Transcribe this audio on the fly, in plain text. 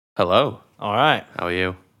Hello. All right. How are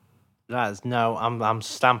you? I'm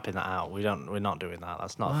stamping that out. We're not doing that.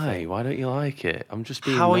 That's not a Why? thing. Why don't you like it? I'm just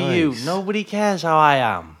being How nice. are you? Nobody cares how I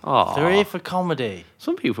am. Aw. They're here for comedy.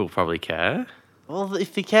 Some people probably care. Well,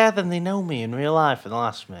 if they care, then they know me in real life and they'll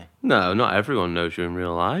ask me. No, not everyone knows you in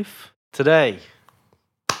real life. Today,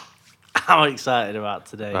 I'm excited about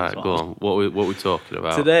today. Right, go on. What we talking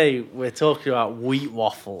about? Today, we're talking about wheat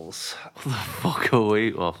waffles. What the fuck are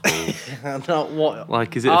wheat waffles? Not what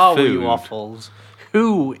Like, is it are food? wheat waffles?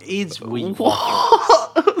 Who is wheat waffles?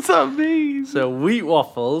 What does that mean? So, Wheat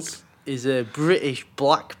Waffles is a British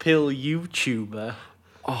black pill YouTuber.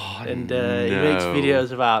 Oh, And he makes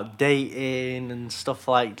videos about dating and stuff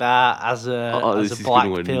like that as a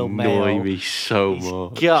black pill male. Annoy me so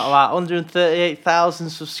much. Got about 138,000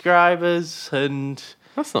 subscribers, and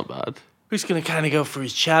That's not bad. we're just going to kind of go through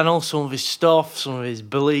his channel, some of his stuff, some of his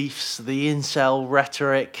beliefs, the incel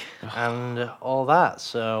rhetoric, and all that.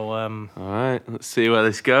 So, All right, let's see where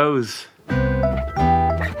this goes.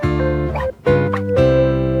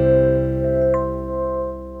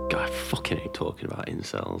 God, I fucking hate talking about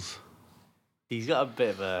incels. he's got a bit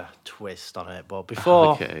of a twist on it. But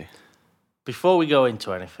before we go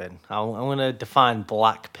into anything, I'm going to define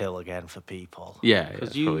black pill again for people. Yeah,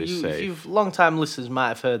 Because probably safe. you've long-time listeners might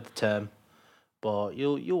have heard the term, but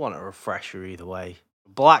you'll want a refresher either way.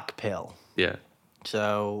 Black pill. Yeah.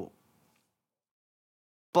 So,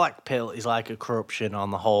 black pill is like a corruption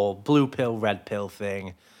on the whole blue pill, red pill thing.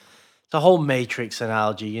 It's a whole Matrix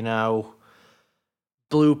analogy, you know.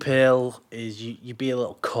 Blue pill is you be a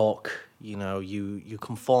little cock, you know, you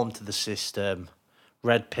conform to the system.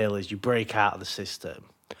 Red pill is you break out of the system.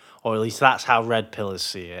 Or at least that's how red pillers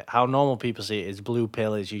see it. How normal people see it is blue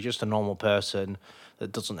pill is you're just a normal person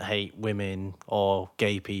that doesn't hate women or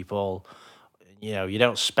gay people. You know, you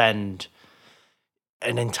don't spend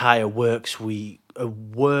an entire work week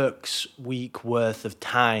worth of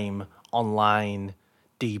time online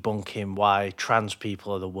debunking why trans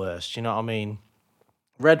people are the worst. You know what I mean?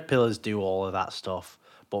 Red pillars do all of that stuff,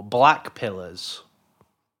 but black pillars,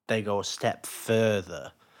 they go a step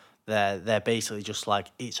further. They're basically just like,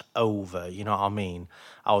 it's over, you know what I mean?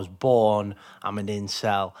 I was born, I'm an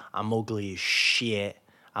incel, I'm ugly as shit,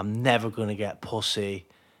 I'm never gonna get pussy.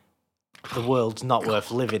 The world's not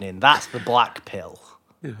worth living in. That's the black pill.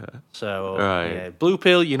 Yeah. So, Right. yeah, blue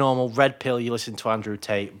pill, you're normal. Red pill, you listen to Andrew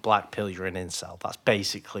Tate. Black pill, you're an incel. That's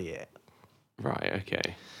basically it. Right,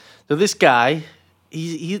 okay. So this guy,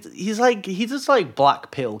 he does like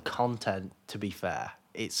black pill content, to be fair.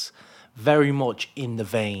 It's very much in the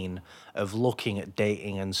vein of looking at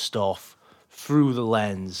dating and stuff through the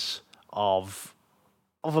lens of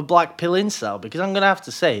a black pill incel, because I'm going to have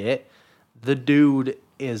to say it, the dude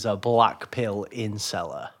is a black pill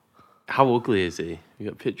inceller. How ugly is he? You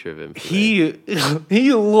got a picture of him? For me?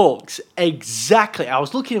 He looks exactly. I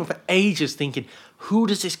was looking at him for ages, thinking, who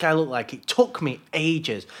does this guy look like? It took me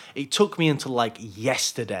ages. It took me until like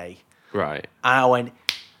yesterday, Right. and I went,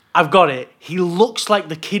 I've got it. He looks like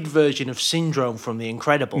the kid version of Syndrome from The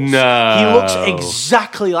Incredibles. No. He looks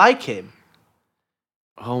exactly like him.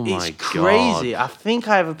 Oh my It's crazy. God. I think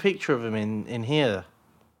I have a picture of him in here.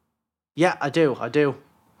 Yeah, I do.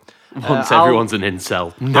 Once everyone's an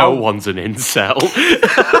incel, no one's an incel.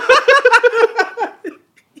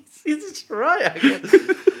 He's right, I guess.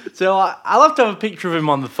 So I'll have to have a picture of him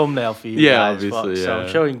on the thumbnail for you guys. Obviously, So yeah. I'm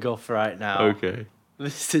showing Guff right now. Okay.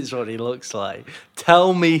 This is what he looks like.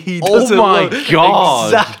 Tell me he doesn't my look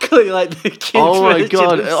God. exactly like the kid. Oh my version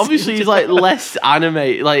God. of Obviously, he's like less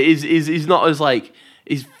animated. Like, he's not as like,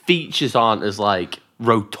 his features aren't as like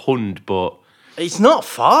rotund, but It's not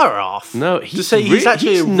far off. no, he's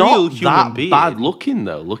actually a not real human that being. bad looking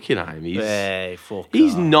though. Looking at him, Hey, fuck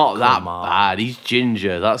he's off. not that Come on. bad. He's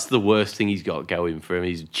ginger. That's the worst thing he's got going for him.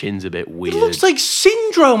 His chin's a bit weird. It looks like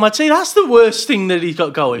Syndrome. I'd say that's the worst thing that he's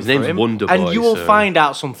got going His for name's him. Wonder And Boy, you will so- find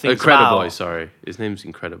out some things about... Incrediboy, sorry. His name's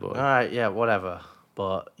Incrediboy. All right, yeah, whatever.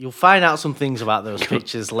 But you'll find out some things about those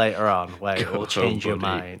pictures later on where it will change your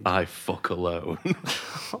buddy. mind. I fuck alone.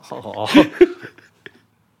 Aw.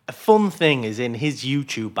 A fun thing is in his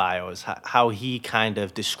YouTube bios how he kind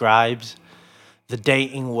of describes the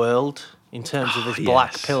dating world in terms of this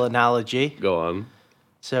black yes. pill analogy. Go on.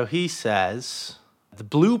 So he says the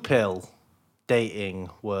blue pill dating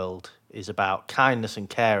world is about kindness and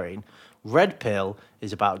caring. Red pill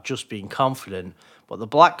is about just being confident, but the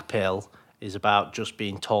black pill is about just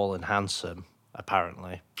being tall and handsome,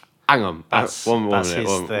 apparently. Hang on. That's one his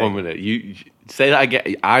minute. thing. One minute. You say that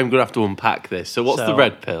again. I'm going to have to unpack this. So what's the So-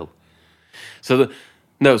 red pill? So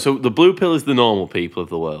the blue pill is the normal people of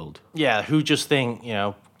the world. Yeah, who just think,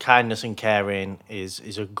 kindness and caring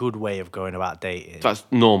is a good way of going about dating. That's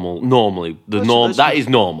normal. Normally, that is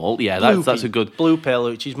normal. Yeah, that's a good blue pill,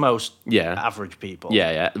 which is most Yeah. average people.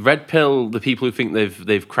 Yeah. Red pill, the people who think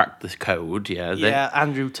they've cracked the code. Yeah. Yeah,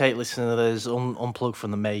 Andrew Tate, listen to this, unplug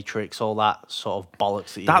from the Matrix, all that sort of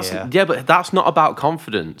bollocks that you hear. Yeah, but that's not about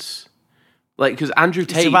confidence. Like, because Andrew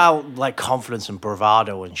Tate... It's about, like, confidence and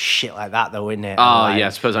bravado and shit like that, though, isn't it? Oh, like, yeah, I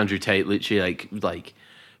suppose Andrew Tate literally, like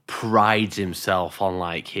prides himself on,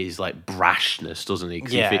 like, his, like, brashness, doesn't he?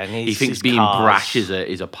 'Cause he thinks being brash is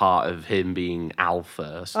a part of him being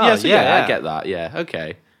alpha. So, I get that, yeah,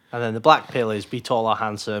 okay. And then the black pill is be tall or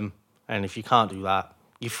handsome, and if you can't do that,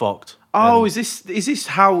 you're fucked. Oh, is this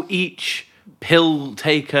how each pill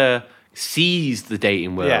taker sees the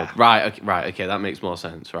dating world? Yeah. Right, okay, that makes more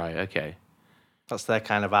sense, right, okay. That's their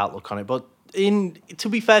kind of outlook on it. But to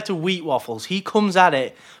be fair to Wheat Waffles, he comes at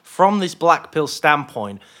it from this black pill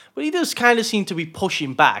standpoint, but he does kind of seem to be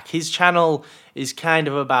pushing back. His channel is kind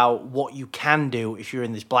of about what you can do if you're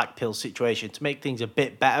in this black pill situation to make things a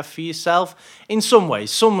bit better for yourself. In some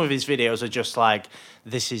ways, some of his videos are just like,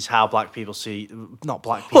 this is how black people see, not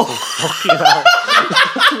black people, fucking hell.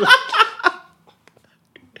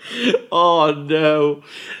 Oh no,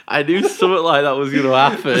 I knew something like that was going to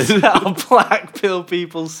happen. This is how black pill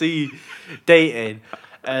people see dating.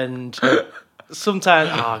 And sometimes,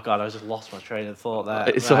 oh God, I just lost my train of thought there.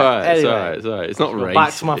 It's alright, anyway, it's alright. It's not racist.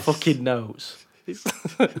 Back to my fucking notes. It's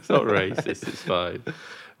not racist, it's fine.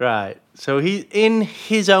 Right, so in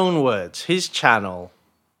his own words, his channel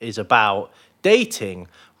is about dating,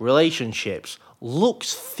 relationships,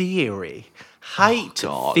 looks theory, height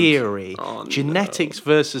theory, genetics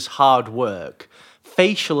versus hard work,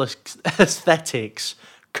 facial aesthetics,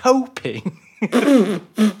 coping.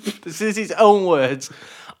 This is his own words.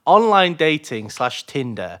 Online dating /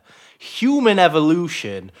 Tinder, human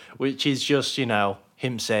evolution, which is just,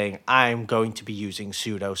 him saying, I'm going to be using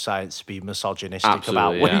pseudoscience to be misogynistic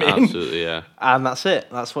about women. Absolutely, yeah. And that's it.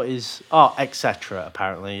 That's what is... etc.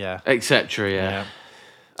 apparently, yeah. Etc. Yeah.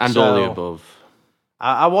 And all the above.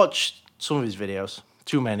 I watched some of his videos.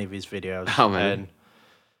 Too many of his videos. How many? And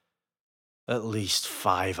at least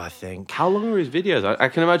 5, I think. How long are his videos? I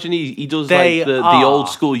can imagine he does the old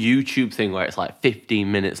school YouTube thing where it's like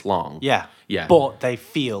 15 minutes long. Yeah. Yeah. But they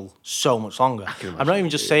feel so much longer. I'm not even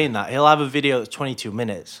just saying that. He'll have a video that's 22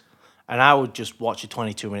 minutes. And I would just watch a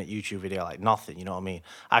 22-minute YouTube video like nothing, you know what I mean?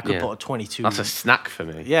 I could put a 22... That's a snack for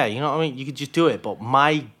me. Yeah, you know what I mean? You could just do it. But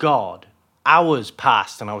my God, hours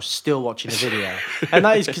passed and I was still watching the video. And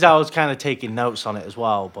that is because I was kind of taking notes on it as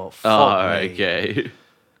well. But fuck me. Okay.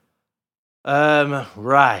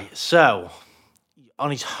 Right, so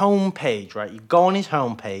on his homepage, right? You go on his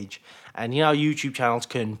homepage, and you know YouTube channels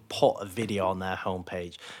can put a video on their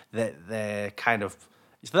homepage that they're kind of,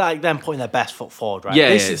 it's like them putting their best foot forward, right? Yeah,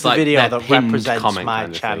 this is the like video that represents my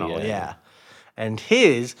kind of channel, thing, yeah. And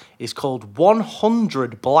his is called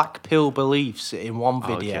 100 Black Pill Beliefs in one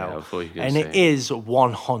video. Okay, I thought you were and say. It is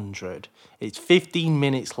 100. It's 15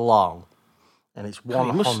 minutes long, and it's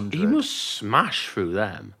 100. He must smash through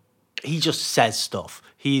them. He just says stuff.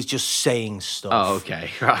 He's just saying stuff. Oh, okay,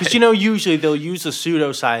 right. Because, usually they'll use the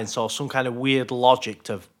pseudoscience or some kind of weird logic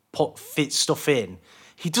to fit stuff in.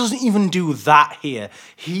 He doesn't even do that here.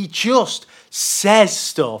 He just says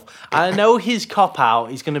stuff. I know his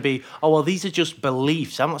cop-out is going to be, oh, well, these are just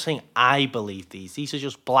beliefs. I'm not saying I believe these. These are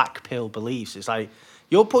just black pill beliefs. It's like,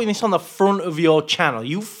 you're putting this on the front of your channel.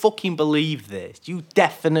 You fucking believe this. You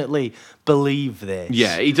definitely believe this.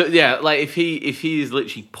 Yeah, he does. Yeah, like if he is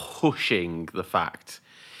literally pushing the fact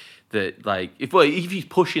that like if he's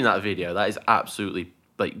pushing that video, that is absolutely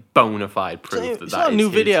like bona fide proof It's not a new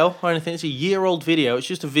video or anything. It's a year-old video. It's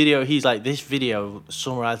just a video. He's like, this video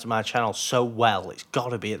summarizes my channel so well. It's got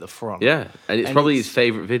to be at the front. Yeah, and it's probably his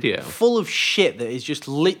favorite video. Full of shit that is just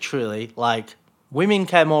literally like, women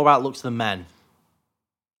care more about looks than men.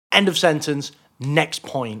 End of sentence. Next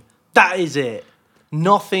point. That is it.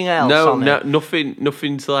 Nothing else.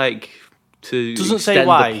 Nothing's like to doesn't say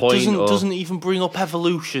why. Doesn't even bring up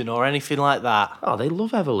evolution or anything like that. Oh, they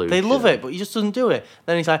love evolution. They love it, but he just doesn't do it.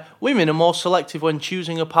 Then he's like, women are more selective when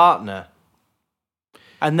choosing a partner.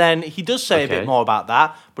 And then he does say a bit more about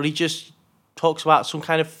that, but he just talks about some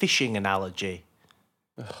kind of fishing analogy.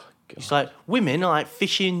 Oh, he's like, women are like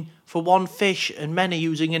fishing for one fish, and men are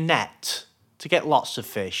using a net to get lots of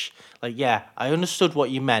fish. Like, yeah, I understood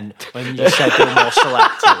what you meant when you said they're more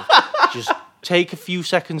selective. Just take a few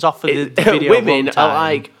sequends off of the video. Women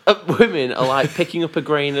are like picking up a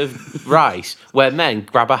grain of rice, where men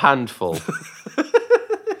grab a handful.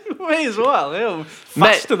 May as well,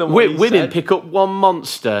 faster than what you women said. pick up one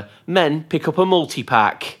monster, men pick up a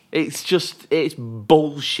multi-pack. It's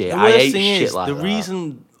bullshit. The I worst hate thing shit is, like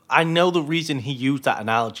that. I know the reason he used that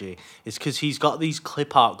analogy is because he's got these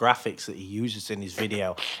clip art graphics that he uses in his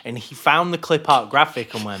video, and he found the clip art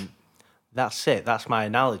graphic and went, "That's it. That's my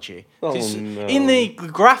analogy." Because in the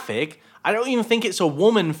graphic, I don't even think it's a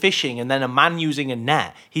woman fishing and then a man using a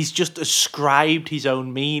net. He's just ascribed his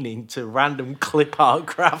own meaning to random clip art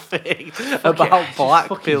graphic about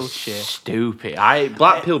black pill shit. Stupid.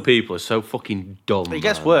 Black pill people are so fucking dumb. It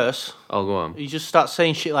gets worse. Oh, go on. You just start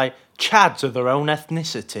saying shit like Chads are their own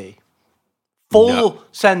ethnicity. Full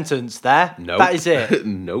sentence there. Nope. That is it.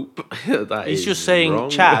 Nope. He's just saying wrong.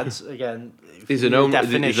 Chads again. Is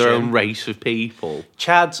their own race of people.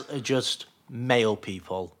 Chads are just male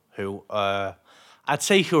people who I'd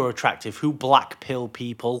say who are attractive, who black pill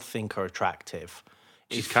people think are attractive.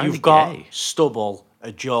 If you've got stubble,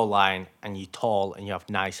 a jawline, and you're tall and you have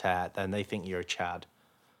nice hair, then they think you're a Chad.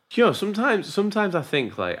 You know, sometimes I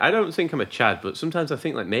think like I don't think I'm a Chad, but sometimes I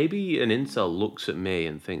think like maybe an incel looks at me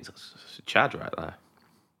and thinks that's a Chad right there.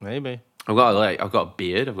 Maybe. I've got a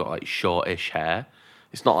beard. I've got like shortish hair.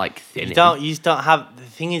 It's not like thin. You don't have. The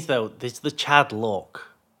thing is though, there's the Chad look.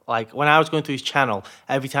 Like when I was going through his channel,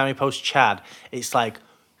 every time he posts Chad, it's like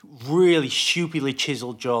really stupidly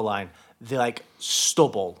chiseled jawline. The like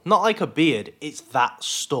stubble, not like a beard. It's that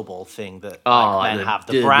stubble thing that men have.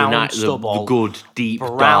 The brown stubble, the good deep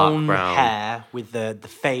brown, dark brown hair with the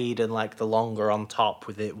fade and like the longer on top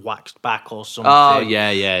with it waxed back or something. Oh yeah.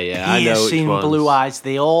 I know which ones. Blue eyes.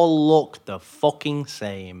 They all look the fucking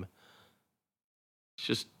same. It's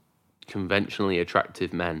just conventionally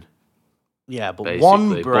attractive men. Yeah, but basically.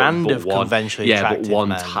 One brand of conventionally attractive men. Yeah, but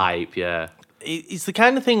one type. Yeah, it's the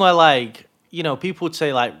kind of thing where like people would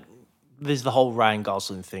say like. There's the whole Ryan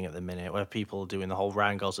Gosling thing at the minute where people are doing the whole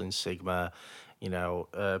Ryan Gosling Sigma.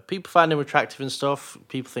 People find him attractive and stuff.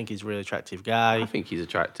 People think he's a really attractive guy. I think he's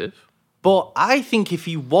attractive. But I think if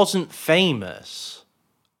he wasn't famous,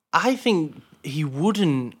 I think he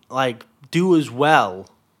wouldn't like do as well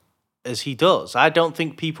as he does. I don't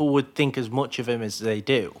think people would think as much of him as they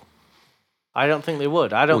do. I don't think they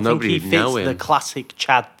would. I don't think he fits the classic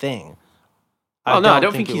Chad thing. I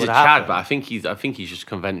don't think he's a Chad, but I think he's just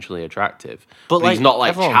conventionally attractive. But like, he's not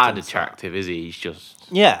like Chad attractive, is he? He's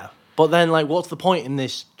just But then, like, what's the point in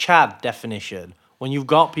this Chad definition when you've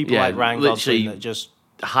got people like Ryan Gosling that just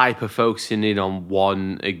hyper focusing in on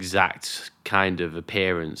one exact kind of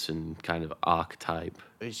appearance and kind of archetype?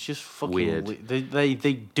 It's just fucking weird.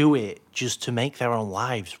 They do it just to make their own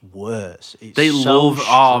lives worse. They love.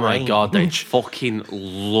 Oh my god, they fucking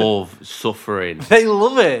love suffering. They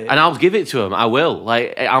love it, and I'll give it to them. I will.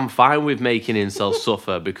 Like, I'm fine with making incels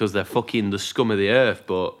suffer because they're fucking the scum of the earth.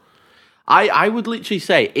 But I would literally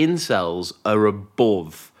say incels are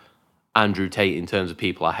above Andrew Tate in terms of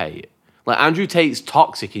people I hate. Like, Andrew Tate's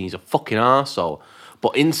toxic and he's a fucking arsehole.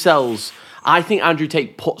 But incels, I think Andrew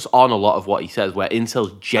Tate puts on a lot of what he says, where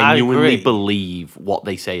incels genuinely believe what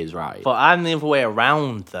they say is right. But I'm the other way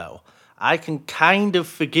around, though. I can kind of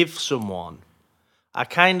forgive someone.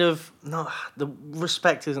 The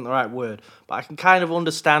respect isn't the right word, but I can kind of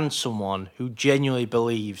understand someone who genuinely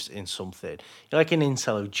believes in something. You're like an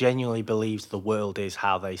incel who genuinely believes the world is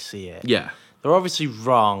how they see it. Yeah. They're obviously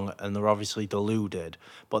wrong and they're obviously deluded.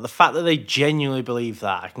 But the fact that they genuinely believe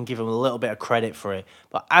that, I can give them a little bit of credit for it.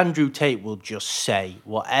 But Andrew Tate will just say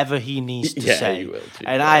whatever he needs to say. He will too,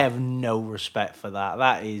 and I have no respect for that.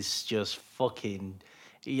 That is just fucking...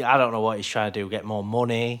 I don't know what he's trying to do. Get more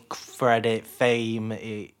money, credit, fame.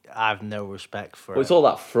 I have no respect for it. It's all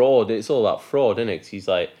that fraud. It's all that fraud, isn't it? He's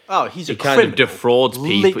like... he's a criminal. He kind of defrauds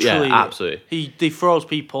people. Literally, yeah, absolutely. He defrauds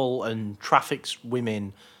people and traffics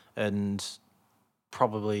women and...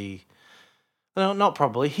 Probably, no, not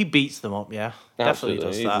probably. He beats them up. Yeah, absolutely.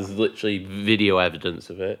 Definitely does that. There's literally video evidence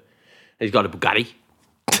of it. He's got a Bugatti.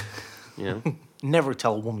 Never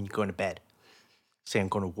tell a woman you're going to bed. Say I'm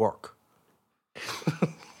going to work.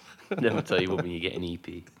 Never tell your woman you get an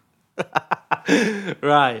EP.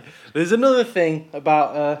 Right. There's another thing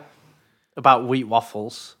about Wheat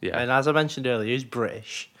Waffles. Yeah. And as I mentioned earlier, he's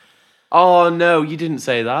British. Oh, no, you didn't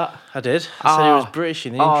say that. I did. I said he was British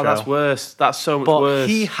in the intro. Oh, that's worse. That's so much worse. But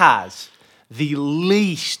he has the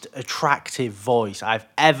least attractive voice I've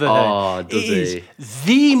ever heard. Oh, does he? It is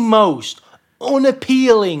the most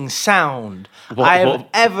unappealing sound I have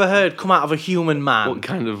ever heard come out of a human man. What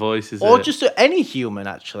kind of voice is it? Or just any human,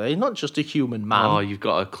 actually. Not just a human man. Oh, you've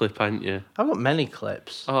got a clip, haven't you? I've got many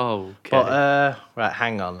clips. Oh, okay. But, right,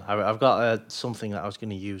 hang on. I've got something that I was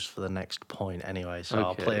going to use for the next point anyway, so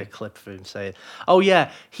I'll play a clip of him saying, oh,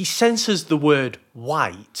 yeah, he censors the word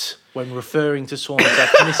white when referring to someone's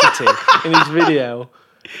ethnicity in his video.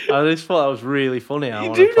 I just thought that was really funny.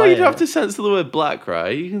 You do know you don't have to censor the word black,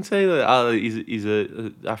 right? You can say that he's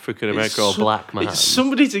a African American or black man. It's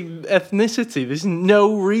somebody's ethnicity. There's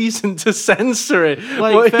no reason to censor it.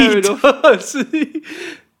 Like, fair enough. Does.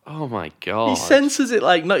 Oh my god! He censors it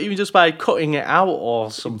like not even just by cutting it out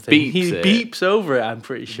or something. He beeps over it. I'm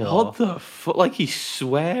pretty sure. What the fuck? Like he's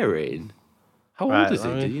swearing. How old is he?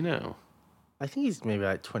 Do you know? I think he's maybe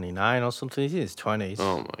like 29 or something. He's in his 20s.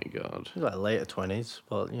 Oh my god. He's like later 20s,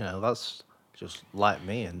 but that's just like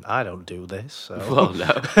me, and I don't do this. So. Well,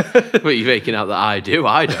 no. But you're making out that I do.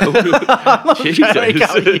 I don't. I'm not trying to make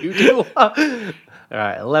out you do. All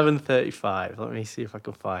right, 11:35. Let me see if I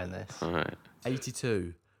can find this. All right.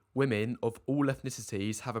 82. Women of all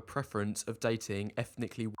ethnicities have a preference of dating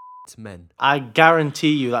ethnically men. I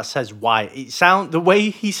guarantee you that says white. The way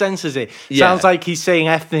he censors it sounds like he's saying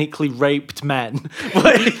ethnically raped men,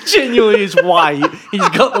 but it genuinely is white. He's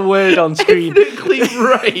got the word on screen. Ethnically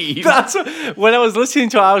raped. That's when I was listening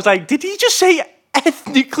to it. I was like, did he just say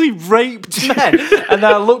ethnically raped men? And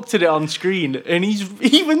then I looked at it on screen, and he's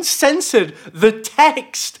even censored the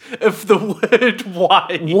text of the word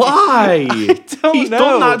white. Why? He's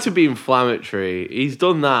done that to be inflammatory. He's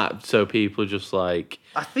done that so people just like.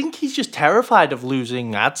 I think he's just terrified of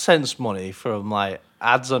losing AdSense money from like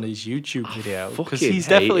ads on his YouTube video because he's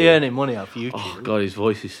definitely earning money off YouTube. Oh god, his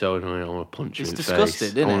voice is so annoying. I want to punch you in the face. It's disgusting,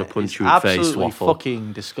 isn't it? I want to punch you in the face, Absolutely Waffle.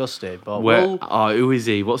 fucking disgusting. But who is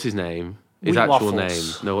he? What's his name? His Wheat actual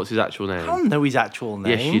Waffles. name. No, what's his actual name? I don't know his actual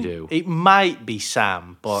name. Yes, you do. It might be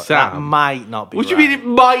Sam, but that might not be. What do you mean it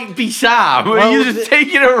might be Sam? Well, Are you just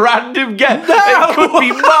taking a random guess? No! It could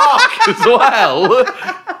be Mark as well.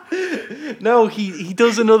 No, he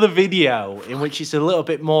does another video in which it's a little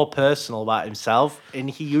bit more personal about himself, and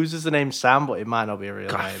he uses the name Sam, but it might not be a real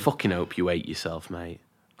name. I fucking hope you hate yourself, mate.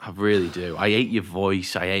 I really do. I hate your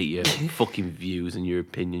voice. I hate your fucking views and your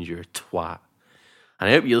opinions. You're a twat. And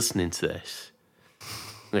I hope you're listening to this. I'm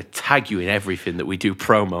going to tag you in everything that we do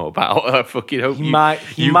promo about. I fucking hope you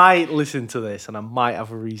might listen to this, and I might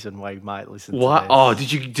have a reason why you might listen to this. Oh,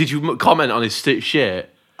 did you comment on his shit?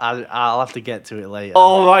 I'll have to get to it later.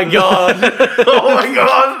 Oh my god! Oh my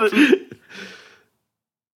god!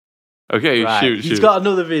 Okay, right. shoot. He's got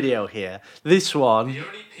another video here. This one.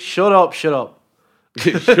 Shut up. Shut up,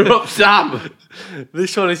 Sam.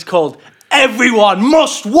 This one is called "Everyone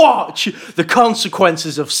Must Watch." The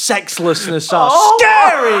consequences of sexlessness are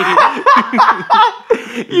scary.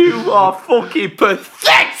 You are fucking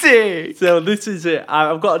pathetic. So this is it.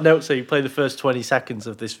 I've got a note saying play the first 20 seconds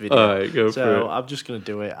of this video. All right, go for it. So I'm just going to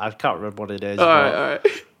do it. I can't remember what it is. All right.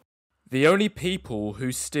 The only people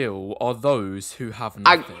who steal are those who have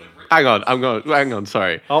nothing. Hang on,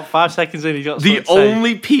 sorry. Oh, 5 seconds in, he got the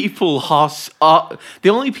only people who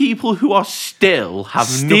are still have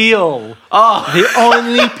steal. The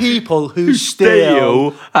only people who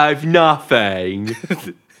steal have nothing.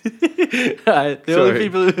 Right, the only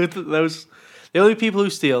people who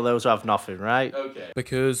steal, those who have nothing, right? Okay.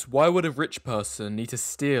 Because why would a rich person need to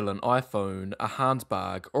steal an iPhone, a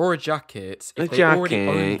handbag, or a jacket if they already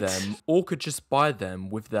own them or could just buy them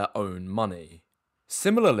with their own money?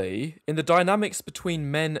 Similarly, in the dynamics between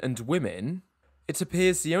men and women, it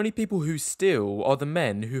appears the only people who steal are the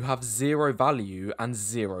men who have zero value and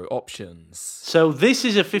zero options. So this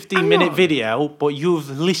is a 15-minute video, but you've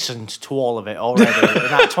listened to all of it already in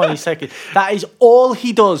that 20 seconds. That is all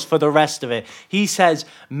he does for the rest of it. He says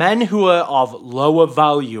men who are of lower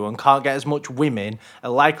value and can't get as much women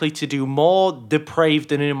are likely to do more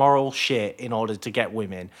depraved and immoral shit in order to get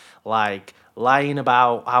women. Like lying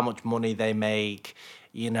about how much money they make,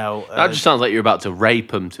 That just sounds like you're about to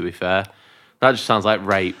rape them, to be fair. That just sounds like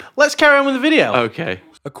rape. Let's carry on with the video. Okay.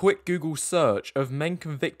 A quick Google search of men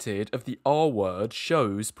convicted of the R word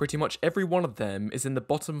shows pretty much every one of them is in the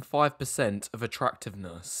bottom 5% of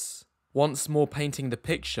attractiveness. Once more painting the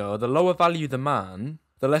picture, the lower value the man,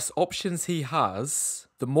 the less options he has,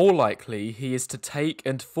 the more likely he is to take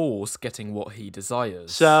and force getting what he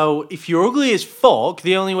desires. So, if you're ugly as fuck,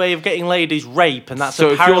 the only way of getting laid is rape, and that's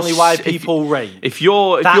apparently why people rape. If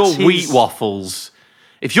you're Wheat Waffles,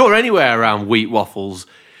 if you're anywhere around Wheat Waffles,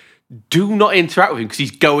 do not interact with him because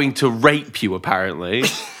he's going to rape you, apparently.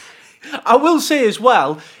 I will say as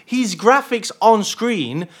well, his graphics on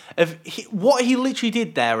screen of what he literally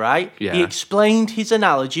did there, right? Yeah. He explained his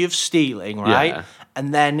analogy of stealing, right? Yeah.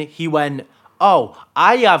 And then he went, "Oh,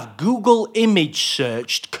 I have Google image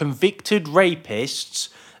searched convicted rapists,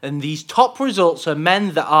 and these top results are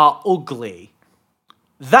men that are ugly."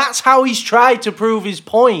 That's how he's tried to prove his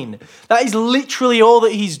point. That is literally all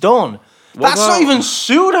that he's done. That's not even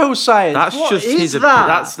pseudoscience. That's what just is his.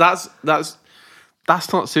 that? That's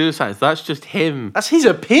That's not suicide. That's just him. That's his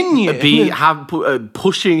opinion.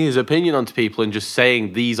 Pushing his opinion onto people and just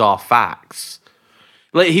saying these are facts.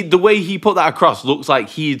 Like the way he put that across looks like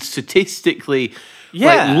he'd statistically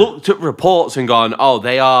looked at reports and gone, oh,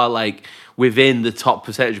 they are like within the top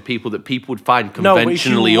percentage of people that people would find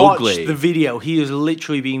conventionally ugly. No, but if ugly. you watch the video, he is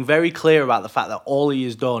literally being very clear about the fact that all he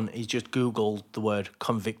has done is just Googled the word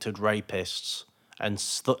convicted rapists.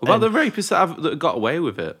 What about the rapists that got away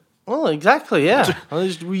with it? Well, exactly, yeah.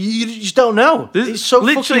 You just don't know. It's so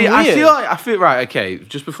literally, fucking weird. I feel right. Okay,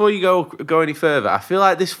 just before you go any further, I feel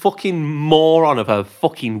like this fucking moron of a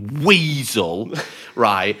fucking weasel,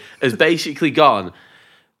 right, has basically gone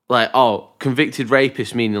like, oh, convicted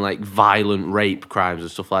rapist meaning like violent rape crimes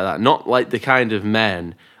and stuff like that. Not like the kind of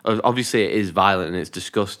men. Obviously, it is violent and it's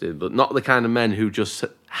disgusting, but not the kind of men who just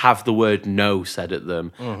have the word no said at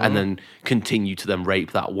them and then continue to then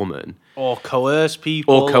rape that woman. Or coerce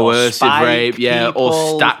people. Or coercive rape, people.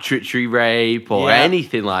 or statutory rape, or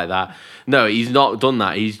anything like that. No, he's not done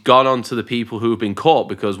that. He's gone on to the people who have been caught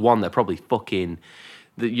because, one, they're probably fucking,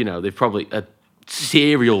 they're probably a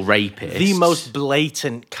serial rapist. The most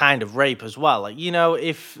blatant kind of rape as well. Like,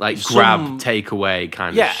 if... Like grab, take away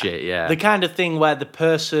kind of shit, yeah. The kind of thing where the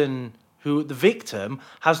victim,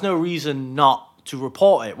 has no reason not to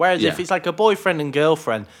report it. Whereas if it's like a boyfriend and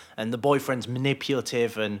girlfriend and the boyfriend's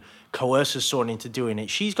manipulative and coerces someone into doing it,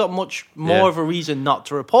 she's got much more of a reason not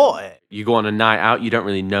to report it. You go on a night out, you don't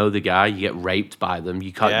really know the guy, you get raped by them,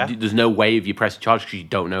 you can't. There's no way of you pressing charge because you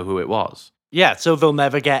don't know who it was. Yeah, so they'll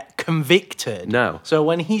never get convicted. No. So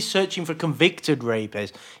when he's searching for convicted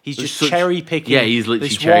rapists, he's just cherry picking. Yeah, he's literally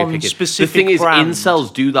cherry picking. The thing is,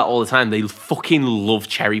 incels do that all the time. They fucking love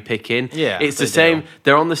cherry picking. Yeah, it's the same.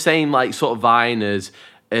 They're on the same like sort of vine as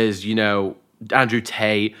Andrew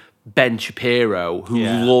Tate, Ben Shapiro, who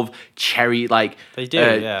love cherry they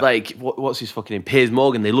do. Like what's his fucking name? Piers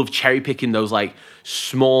Morgan. They love cherry picking those like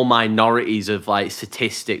small minorities of like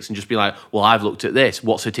statistics and just be like, well, I've looked at this.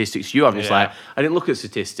 What statistics do you have? And it's like, I didn't look at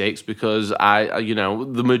statistics because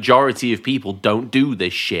the majority of people don't do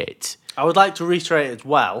this shit. I would like to reiterate as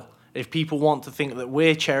well, if people want to think that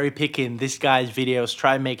we're cherry picking this guy's videos,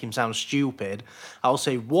 try and make him sound stupid, I'll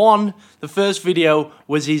say, one, the first video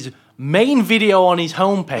was his main video on his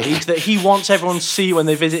homepage that he wants everyone to see when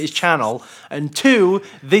they visit his channel, and two,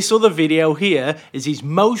 this other video here is his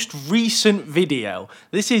most recent video.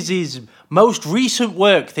 This is his most recent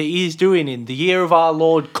work that he is doing in the year of our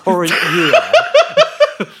Lord current year.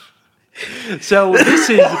 So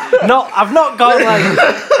this is not, I've not gone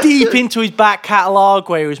like deep into his back catalogue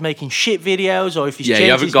where he was making shit videos or if he's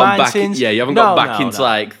changed his mind since. You haven't gone back into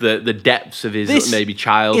like the depths of his this maybe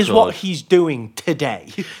childhood. This is what he's doing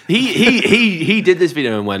today. He did this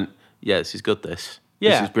video and went, yeah, this is good, this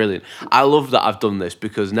is brilliant. I love that I've done this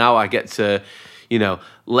because now I get to,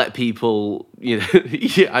 let people,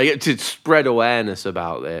 I get to spread awareness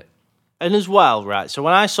about it. And as well, right, so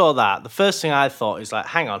when I saw that, the first thing I thought is like,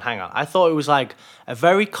 hang on. I thought it was like a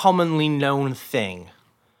very commonly known thing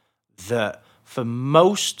that for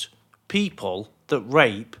most people that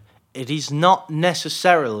rape, it is not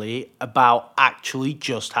necessarily about actually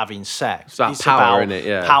just having sex. It's power, innit?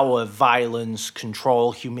 Yeah. Power, violence,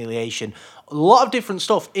 control, humiliation, a lot of different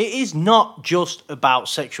stuff. It is not just about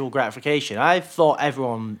sexual gratification. I thought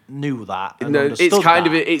everyone knew that. And understood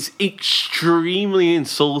it's extremely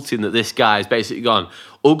insulting that this guy's basically gone,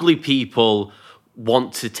 ugly people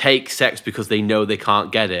want to take sex because they know they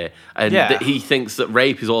can't get it. And that he thinks that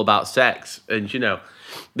rape is all about sex. And,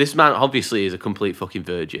 this man obviously is a complete fucking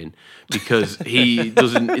virgin because he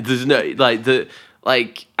doesn't, it's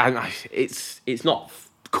not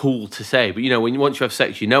cool to say, but once you have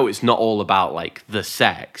sex, it's not all about like the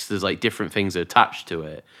sex. There's like different things attached to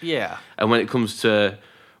it. Yeah. And when it comes to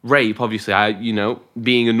rape, obviously,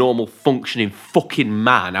 being a normal functioning fucking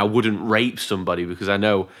man, I wouldn't rape somebody because I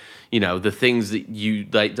know, the things that you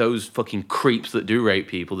like, those fucking creeps that do rape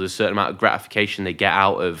people, there's a certain amount of gratification they get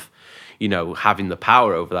out of, having the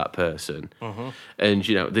power over that person. Mm-hmm. And,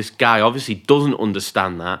 this guy obviously doesn't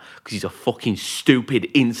understand that because he's a fucking stupid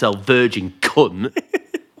incel virgin cunt.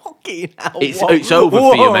 It's over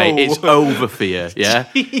for you, mate. It's over for you, yeah?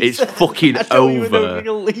 Jesus, it's fucking over. I don't even know if you're going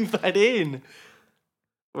to leave that in.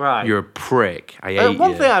 Right. You're a prick. I hate you.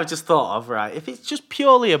 One thing I've just thought of, right, if it's just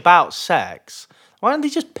purely about sex, why don't they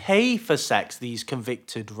just pay for sex, these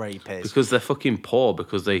convicted rapists? Because they're fucking poor,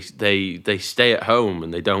 because they stay at home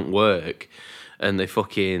and they don't work, and they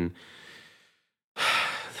fucking...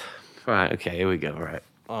 Right, okay, here we go, right.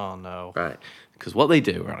 Oh, no. Right. Because what they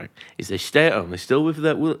do, right, is they stay at home, they still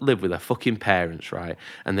live with their fucking parents, right,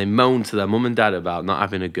 and they moan to their mum and dad about not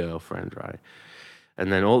having a girlfriend, right,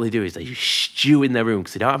 And then all they do is they just stew in their room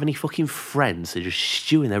because they don't have any fucking friends. They just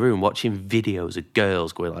stew in their room watching videos of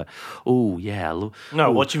girls going like, oh, yeah.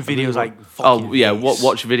 Watching videos like fucking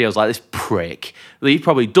watch videos like this prick. He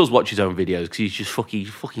probably does watch his own videos because he's just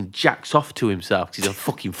fucking jacks off to himself because he's a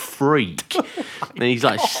fucking freak. And he's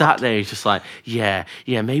like sat there, he's just like, yeah,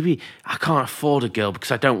 maybe I can't afford a girl because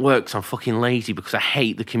I don't work because I'm fucking lazy because I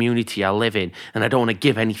hate the community I live in and I don't want to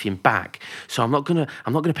give anything back. So I'm not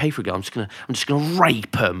gonna pay for a girl. I'm just gonna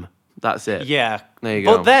rape them. That's it. Yeah. There you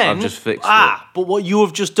go. But then, I've just fixed it. But what you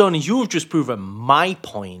have just done is you have just proven my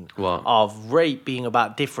point What? of rape being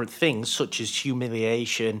about different things, such as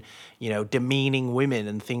humiliation, demeaning women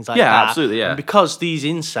and things like that. Yeah, absolutely, yeah. And because these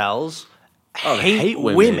incels they hate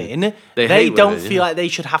women, They they hate don't women, feel like they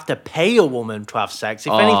should have to pay a woman to have sex.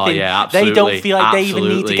 If Oh, anything, yeah, they don't absolutely. feel like they even need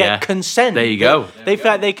to Absolutely, get yeah. consent. There you go. They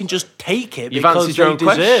feel like they can just take it You've because answered your they own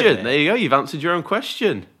deserve question. it. There you go. You've answered your own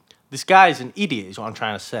question. This guy's an idiot, is what I'm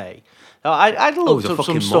trying to say. I looked he's a up some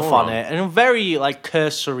fucking stuff moron. on it, and a very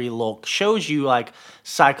cursory look shows you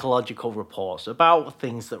psychological reports about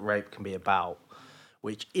things that rape can be about,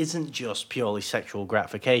 which isn't just purely sexual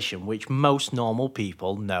gratification, which most normal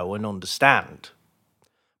people know and understand.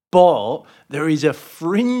 But there is a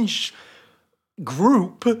fringe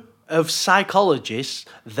group of psychologists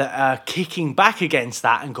that are kicking back against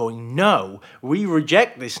that and going, no, we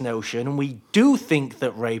reject this notion and we do think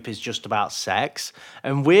that rape is just about sex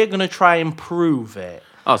and we're going to try and prove it.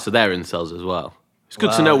 Oh, so they're incels as well. It's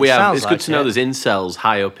good to know It's good to know there's incels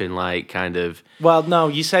high up in kind of. Well, no,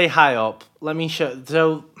 you say high up. Let me show.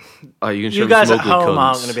 So, you guys at ugly home cunts.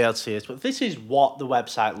 aren't going to be able to see this, but this is what the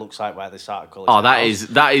website looks like where this article is. Oh, that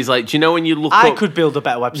is like. Do you know when you look? I up... could build a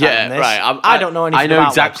better website Yeah, than this. right. I don't know anything. I know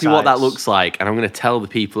about exactly websites. what that looks like, and I'm going to tell the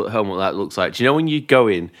people at home what that looks like. Do you know when you go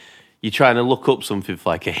in? You're trying to look up something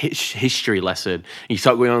for a history lesson, and you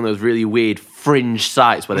start going on those really weird fringe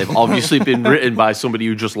sites where they've obviously been written by somebody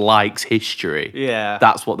who just likes history. Yeah.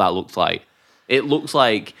 That's what that looks like. It looks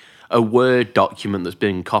like a Word document that's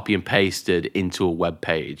been copy and pasted into a web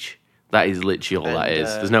page. That is literally all that is.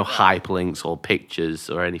 There's no hyperlinks or pictures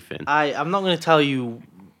or anything. I'm not going to tell you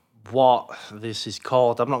what this is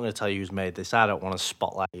called. I'm not going to tell you who's made this. I don't want to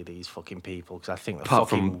spotlight these fucking people because I think they're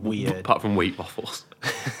fucking weird. Apart from Wheat Waffles.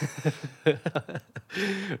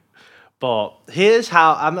 But here's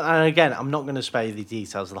how, and again, I'm not going to spare you the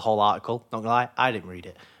details of the whole article. Not going to lie, I didn't read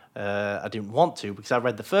it. I didn't want to because I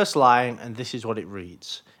read the first line and this is what it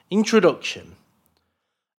reads. Introduction.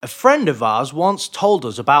 A friend of ours once told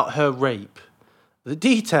us about her rape. The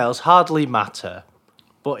details hardly matter,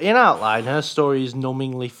 but in outline, her story is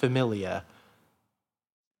numbingly familiar.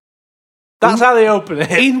 That's how they open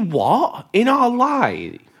it. In what? In our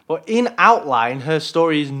line? But in outline, her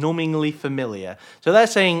story is numbingly familiar. So they're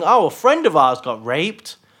saying, oh, a friend of ours got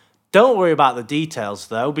raped. Don't worry about the details,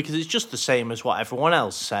 though, because it's just the same as what everyone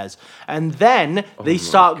else says. And then they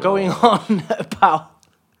start going on about...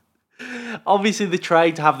 Obviously, they're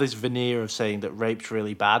trying to have this veneer of saying that rape's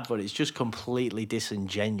really bad, but it's just completely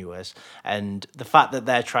disingenuous. And the fact that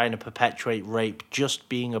they're trying to perpetuate rape just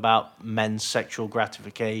being about men's sexual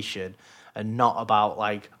gratification and not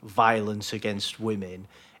about, violence against women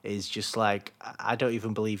is just I don't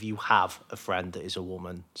even believe you have a friend that is a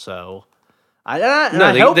woman. So... they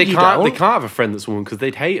can't have a friend that's a woman because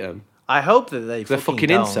they'd hate him. I hope that they're fucking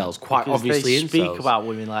incels, quite obviously they speak incels. about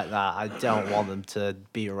women like that. I don't want them to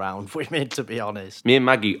be around women, to be honest. Me and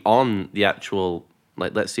Maggie on the actual,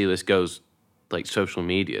 let's see how this goes, social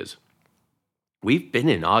medias. We've been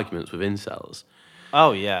in arguments with incels.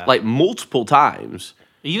 Oh, yeah. Multiple times.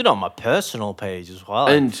 Even on my personal page as well.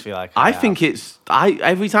 And I feel like I think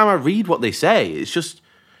every time I read what they say, it's just...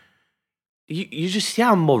 You just see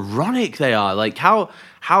how moronic they are, how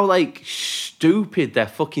stupid their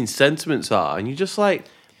fucking sentiments are, and you're just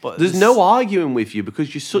but there's no arguing with you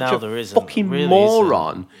because you're such a fucking really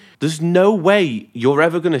moron. Isn't. There's no way you're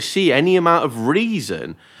ever going to see any amount of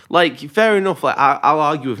reason. Fair enough, I'll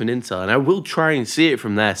argue with an incel, and I will try and see it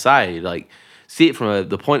from their side, see it from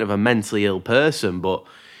the point of a mentally ill person, but,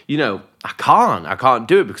 I can't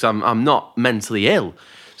do it because I'm not mentally ill.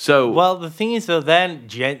 So, well, the thing is, though,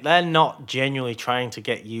 they're not genuinely trying to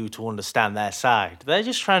get you to understand their side. They're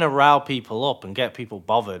just trying to rile people up and get people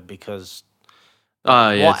bothered because.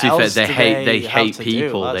 To be fair, they hate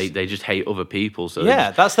people. They just hate other people. So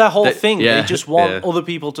that's their whole thing. Yeah, they just want other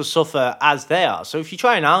people to suffer as they are. So if you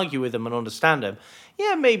try and argue with them and understand them,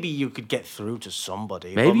 maybe you could get through to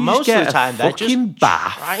somebody. Maybe but most of the time, they're just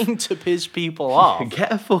bath. trying to piss people off.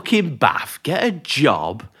 Get a fucking bath. Get a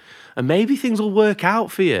job. And maybe things will work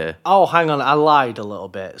out for you. Oh, hang on. I lied a little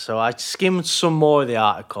bit. So I skimmed some more of the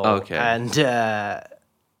article. Okay. And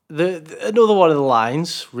Another one of the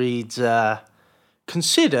lines reads,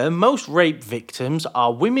 consider most rape victims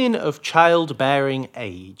are women of childbearing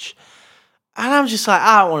age. And I'm just like,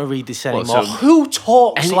 I don't want to read this anymore. Who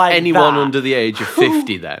talks like anyone that? Under the age of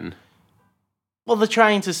 50 then? Well, they're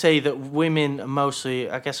trying to say that women are mostly,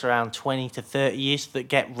 I guess, around 20 to 30 years that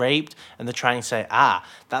get raped. And they're trying to say,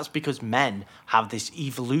 that's because men have this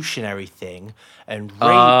evolutionary thing. And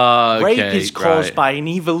rape is caused by an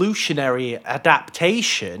evolutionary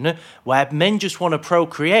adaptation where men just want to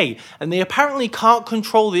procreate. And they apparently can't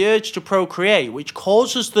control the urge to procreate, which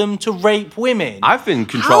causes them to rape women. I've been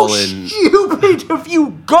controlling... How stupid have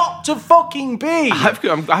you got to fucking be? I've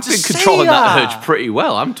been controlling that urge pretty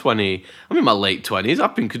well. I'm in my late 20s.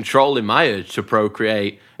 I've been controlling my urge to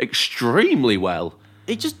procreate extremely well.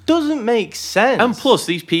 It just doesn't make sense. And plus,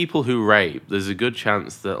 these people who rape, there's a good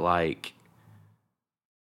chance that, like...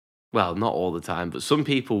 Well, not all the time, but some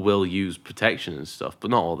people will use protection and stuff, but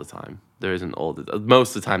not all the time. There isn't all the...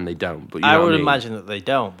 Most of the time they don't, but I would imagine that they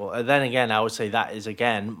don't, but then again, I would say that is,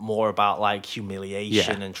 again, more about, like,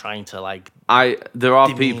 humiliation and trying to, like... There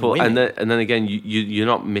are people, and then again, you're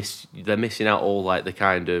not they're missing out all, like, the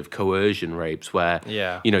kind of coercion rapes where,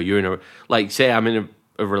 you know, you're in a... Like, say I'm in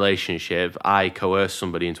a relationship, I coerce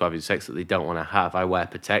somebody into having sex that they don't want to have, I wear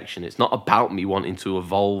protection. It's not about me wanting to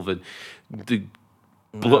evolve and...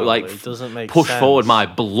 it doesn't make push sense. forward my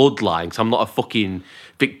bloodline because I'm not a fucking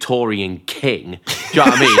Victorian king. Do you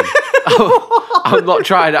know what I mean? I'm not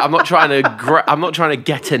trying to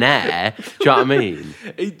get an heir. Do you know what I mean?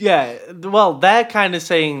 Yeah. Well, they're kind of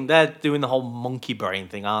saying they're doing the whole monkey brain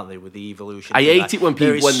thing, aren't they? With the evolution. I hate it when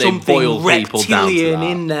they boil people down to that.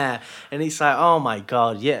 In there, and it's like, oh my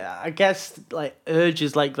god, yeah. I guess like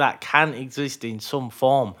urges like that can exist in some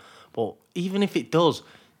form, but even if it does.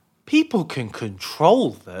 People can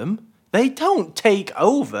control them. They don't take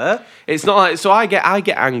over. It's not like I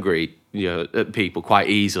get angry, you know, at people quite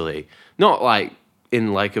easily. Not like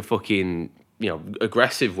in like a fucking, you know,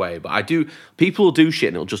 aggressive way, but I do. People will do shit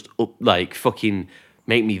and it'll just like fucking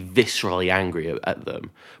make me viscerally angry at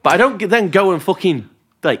them. But I don't then go and fucking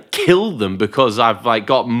like kill them because I've like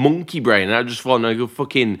got monkey brain and I just want to go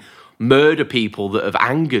fucking murder people that have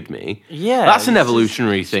angered me. Yeah, that's an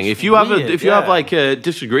evolutionary thing. If you have like a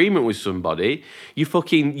disagreement with somebody, you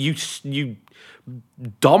fucking you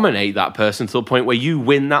dominate that person to the point where you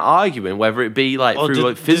win that argument, whether it be like through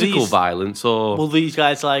like physical violence or. Well, these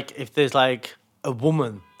guys like if there's like a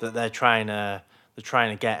woman that they're trying to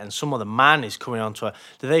get, and some other man is coming onto her.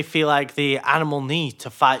 Do they feel like the animal need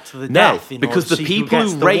to fight to the death? Because the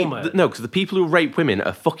people who rape women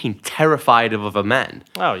are fucking terrified of other men.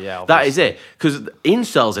 Oh yeah, obviously. That is it. Because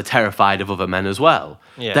incels are terrified of other men as well.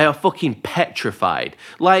 Yeah. They are fucking petrified.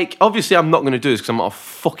 Like, obviously, I'm not going to do this because I'm not a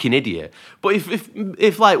fucking idiot. But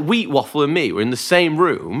if like Wheat Waffle and me were in the same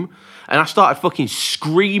room. And I started fucking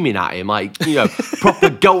screaming at him, like, you know, proper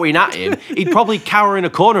going at him, he'd probably cower in a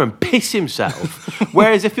corner and piss himself.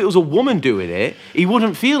 Whereas if it was a woman doing it, he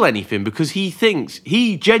wouldn't feel anything because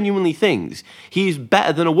he genuinely thinks he is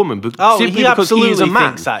better than a woman simply because he is a man.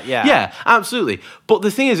 Thinks that, yeah. Yeah, absolutely. But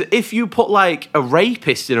the thing is, if you put like a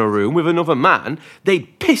rapist in a room with another man,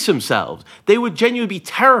 they'd piss themselves. They would genuinely be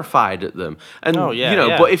terrified at them. And you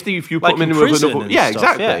know, but if you put them in with another,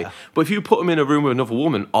 exactly. Yeah. But if you put them in a room with another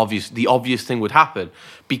woman, the obvious thing would happen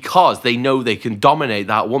because they know they can dominate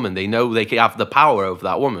that woman. They know they can have the power over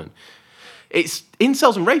that woman. It's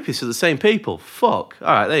incels and rapists are the same people. Fuck. All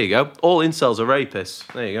right, there you go. All incels are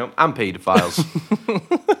rapists. There you go. And paedophiles.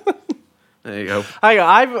 There you go.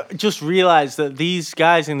 I've just realised that these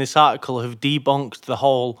guys in this article have debunked the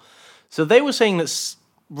whole... So they were saying that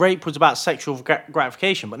rape was about sexual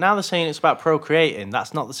gratification, but now they're saying it's about procreating.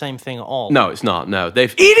 That's not the same thing at all. No, it's not. No,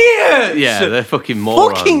 they've... Idiots! Yeah, they're fucking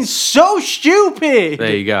morons. Fucking so stupid!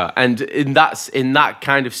 There you go. And in that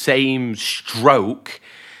kind of same stroke...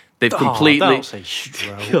 They've completely... Don't say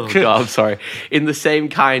stroke. Oh, God, I'm sorry. In the same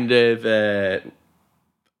kind of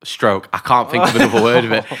stroke, I can't think of another word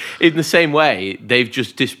of it. In the same way, they've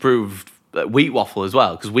just disproved Wheat Waffle as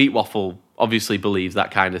well, because Wheat Waffle obviously believes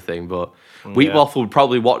that kind of thing, but Wheat Waffle would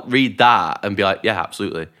probably read that and be like, yeah,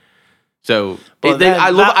 absolutely. So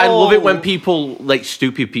I love it when people, like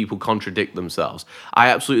stupid people, contradict themselves. I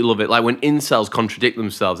absolutely love it. Like when incels contradict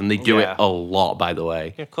themselves, and they do it a lot, by the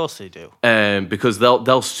way. Yeah, of course they do. Because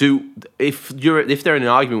they'll sue if they're in an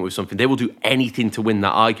argument with something, they will do anything to win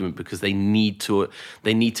that argument because they need to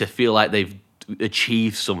feel like they've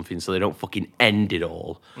achieved something, so they don't fucking end it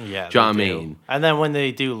all. Yeah, do you know what I mean? And then when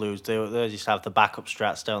they do lose, they just have the backup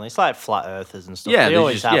strats, don't they? It's like flat earthers and stuff. Yeah, they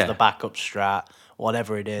always have the backup strat.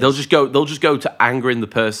 Whatever it is, they'll just go to angering the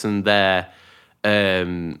person they're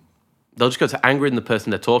They'll just go to angering the person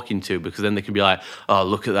they're talking to, because then they can be like, oh,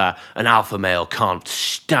 look at that. An alpha male can't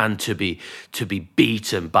stand to be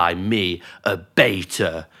beaten by me, a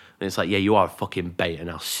beta. And it's like, yeah, you are a fucking beta.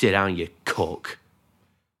 Now sit down, you cook.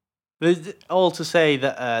 All to say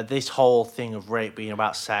that this whole thing of rape being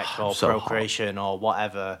about sex or procreation or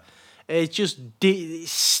whatever, it's just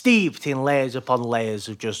steeped in layers upon layers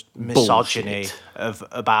of just misogyny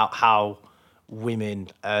about how women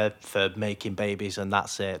for making babies, and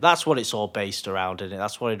that's it. That's what it's all based around, and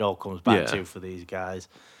that's what it all comes back to for these guys.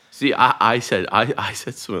 See, I said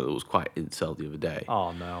something that was quite incel the other day.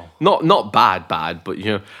 Oh no, not bad, but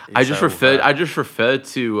I just referred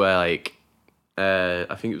to I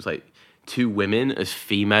think it was like 2 women as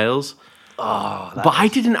females. Oh, but I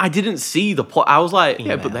didn't see the plot. I was like,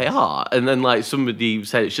 females. Yeah, but they are. And then like somebody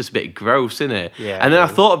said it's just a bit gross, isn't it? Yeah. And then I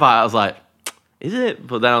thought about it. I was like, is it?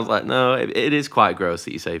 But then I was like, no, it is quite gross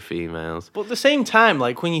that you say females. But at the same time,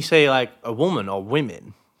 like when you say like a woman or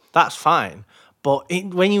women, that's fine. But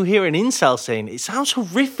when you hear an incel saying it sounds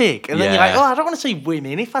horrific. And then you're like, oh, I don't want to say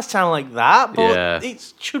women if I sound like that. But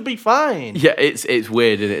it should be fine. Yeah, it's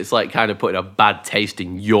weird. And it's like kind of putting a bad taste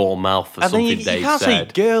in your mouth for something they said. You can't say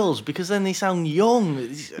girls because then they sound young.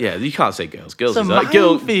 Yeah, you can't say girls. Girls it's is a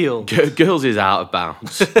minefield. Girls is out of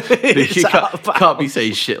bounds. You can't be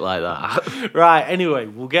saying shit like that. Right, anyway,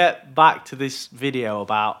 we'll get back to this video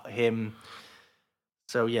about him.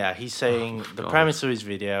 So yeah, he's saying the premise of his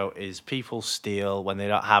video is people steal when they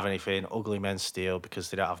don't have anything. Ugly men steal because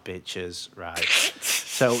they don't have bitches, right?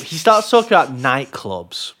 So he starts talking about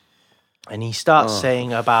nightclubs, and he starts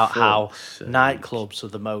saying about how nightclubs are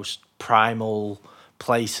the most primal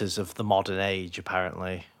places of the modern age,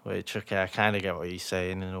 apparently. Which, okay, I kind of get what he's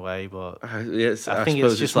saying in a way, but I think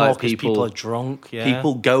it's just more because people are drunk. Yeah,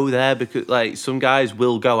 people go there because, like, some guys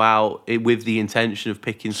will go out with the intention of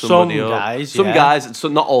picking somebody up. Some guys, so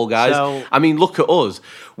not all guys. So, I mean, look at us.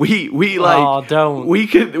 We like. Don't. We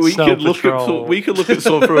could look at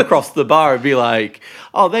someone from across the bar and be like,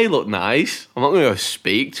 oh, they look nice. I'm not going to go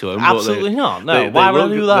speak to them. Absolutely not. No, why would I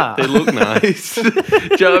do that? They look nice. Do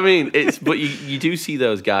you know what I mean? But you do see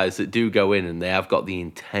those guys that do go in and they have got the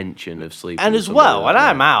intention of sleeping. And as well, when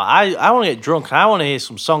I'm out, I want to get drunk and I want to hear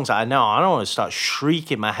some songs that I know. I don't want to start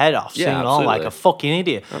shrieking my head off, singing all like a fucking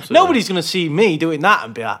idiot. Absolutely. Nobody's going to see me doing that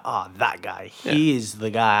and be like, oh, that guy, he is the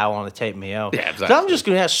guy I want to take me out. Yeah, exactly. So I'm just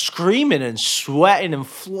going to get screaming and sweating and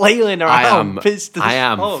flailing around. I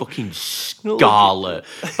am fucking scarlet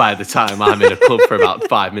by the time I'm in a club for about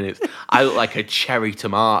 5 minutes. I look like a cherry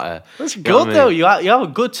tomato. That's good though. You have a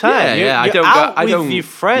good time. You're out with your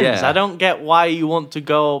friends. Yeah. I don't get why you want to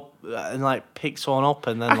go and like pick someone up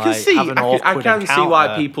and then have an awkward I can see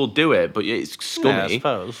why people do it, but it's scummy. Yeah, I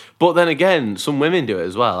suppose. But then again, some women do it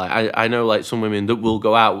as well. I know like some women that will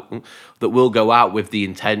go out with the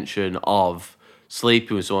intention of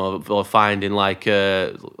sleeping with someone or finding like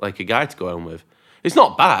a guy to go home with. It's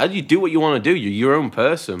not bad. You do what you want to do. You're your own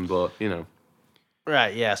person, but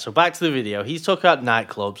Right, yeah. So back to the video. He's talking about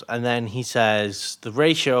nightclubs, and then he says the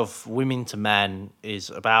ratio of women to men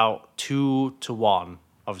is about 2 to 1,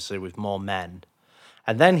 obviously with more men.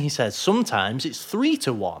 And then he says sometimes it's 3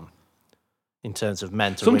 to 1 in terms of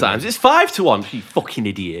men to women. Sometimes it's 5 to 1, you fucking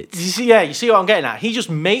idiots. You see what I'm getting at? He just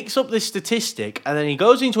makes up this statistic, and then he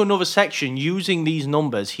goes into another section using these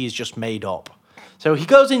numbers he's just made up. So he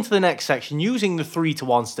goes into the next section using the 3 to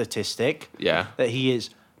 1 statistic that he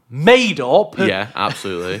is made up. Yeah,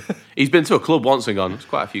 absolutely. He's been to a club once and gone, there's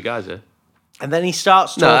quite a few guys here. And then he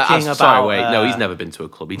starts talking about... Sorry, wait. No, he's never been to a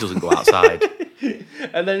club. He doesn't go outside.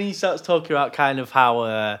 And then he starts talking about kind of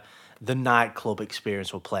how the nightclub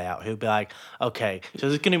experience will play out. He'll be like, okay, so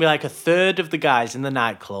there's going to be like a third of the guys in the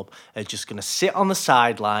nightclub are just going to sit on the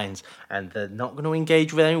sidelines and they're not going to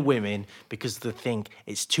engage with any women because they think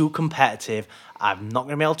it's too competitive. I'm not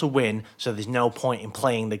going to be able to win, so there's no point in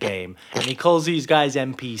playing the game. And he calls these guys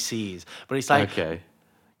NPCs. But it's like... Okay,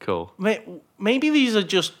 cool. Maybe these are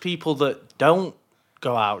just people that don't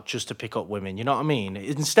go out just to pick up women, you know what I mean?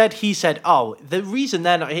 Instead, he said, oh, the reason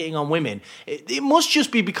they're not hitting on women, it must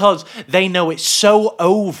just be because they know it's so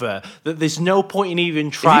over that there's no point in even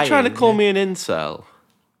trying. Is he trying to call me an incel?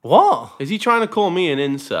 What? Is he trying to call me an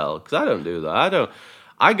incel? Because I don't do that.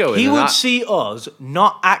 I go in. He would see us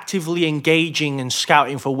not actively engaging and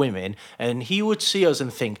scouting for women, and he would see us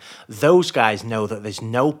and think, those guys know that there's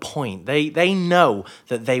no point. They know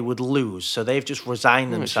that they would lose, so they've just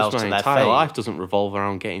resigned themselves to their fate. My entire life doesn't revolve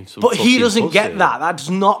around getting some. But he doesn't get that. That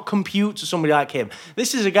does not compute to somebody like him.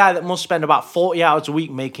 This is a guy that must spend about 40 hours a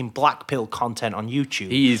week making black pill content on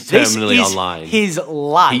YouTube. He is terminally online. His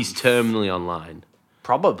life. He's terminally online.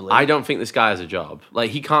 Probably. I don't think this guy has a job.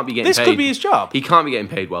 Like, he can't be getting paid. This could be his job. He can't be getting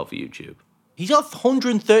paid well for YouTube. He's got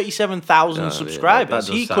 137,000 subscribers.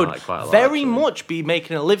 Yeah, he could very much be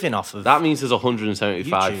making a living off of that. Means there's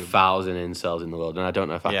 175,000 incels in the world, and I don't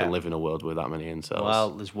know if I can live in a world with that many incels. Well,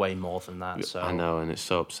 there's way more than that. So I know, and it's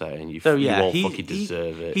so upsetting. You all fucking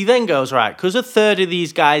deserve it. He then goes, right, because a third of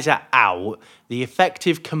these guys are out, the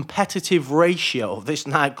effective competitive ratio of this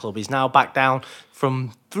nightclub is now back down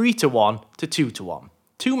from 3-1 to 2-1.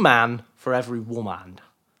 2 man for every woman.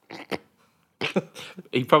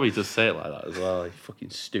 He probably does say it like that as well.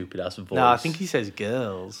 Fucking stupid ass voice. No, I think he says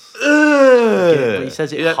girls. But he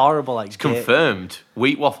says it horrible, like. It's confirmed.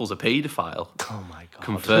 Wheat Waffles a paedophile. Oh my god.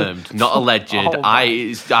 Confirmed, not alleged.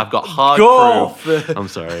 I've got hard proof. I'm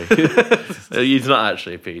sorry. He's not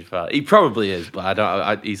actually a paedophile. He probably is,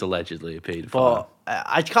 but he's allegedly a paedophile. But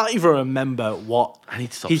I can't even remember what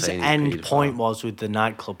his end point was with the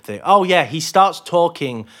nightclub thing. Oh yeah, he starts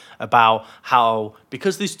talking about how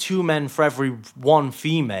because there's 2 men for every 1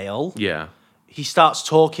 female. Yeah. He starts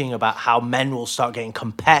talking about how men will start getting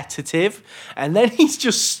competitive, and then he's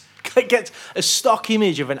just gets a stock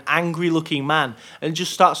image of an angry-looking man and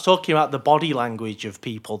just starts talking about the body language of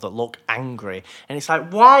people that look angry. And it's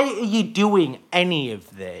like, why are you doing any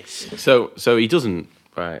of this? So he doesn't.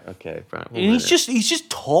 Right. Okay. Right. And he's just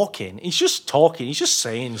talking. He's just talking. He's just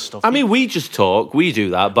saying stuff. I mean, we just talk. We do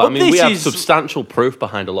that, but I mean, we have substantial proof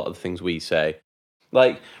behind a lot of the things we say.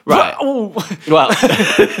 Like, right. Well,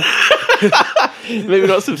 maybe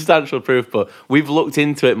not substantial proof, but we've looked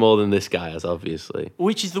into it more than this guy has, obviously.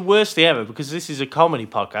 Which is the worst thing ever, because this is a comedy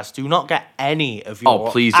podcast. Do not get any of your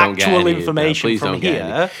please don't actual get information from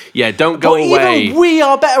here. Yeah, don't go away. Even we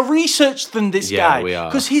are better researched than this guy. Yeah, we are.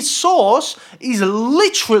 Because his source is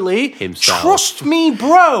literally himself. Trust me,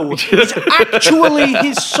 bro. It's actually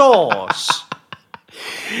his source.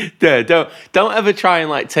 Yeah, don't ever try and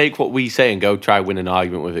like take what we say and go try win an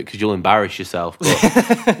argument with it, because you'll embarrass yourself. But,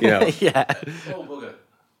 yeah. Oh, bugger.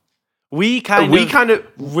 We kind of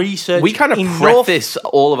research. We kind of preface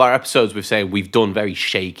all of our episodes with saying we've done very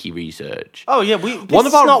shaky research. Oh yeah, this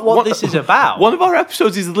is not what this is about. One of our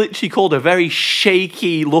episodes is literally called a very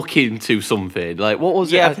shaky look into something. Like, what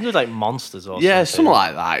was it? Yeah, I think it was like monsters or something. Yeah, something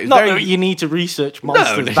like that. Not that you need to research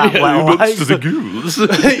monsters that well. Monsters are ghouls.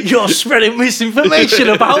 You're spreading misinformation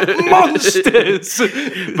about monsters.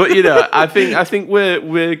 But I think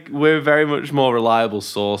we're very much more reliable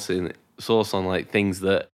source on like things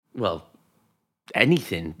that. Well,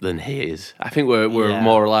 anything than his. I think we're a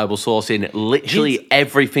more reliable source in literally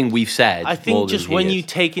everything we've said. I think just when you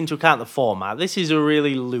take into account the format, this is a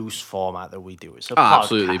really loose format that we do. It's a podcast.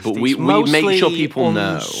 Absolutely, but we make sure people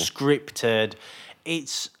know. Scripted.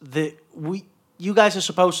 You guys are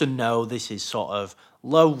supposed to know this is sort of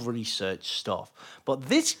low research stuff. But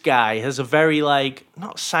this guy has a very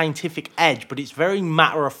not scientific edge, but it's very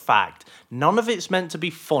matter of fact. None of it's meant to be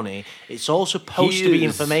funny. It's all supposed to be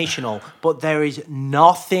informational, but there is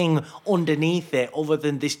nothing underneath it other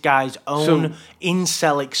than this guy's own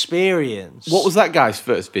incel experience. What was that guy's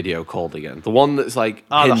first video called again? The one that's pinned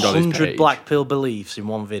on his page. 100 black pill beliefs in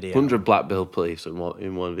one video. 100 black pill beliefs in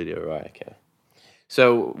one video, right? Okay.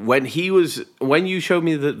 So when you showed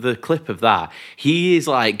me the clip of that, he's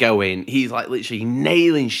literally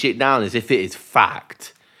nailing shit down as if it is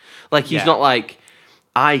fact. Like he's not like,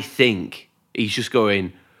 I think. He's just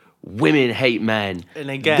going, women hate men. And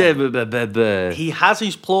again, he has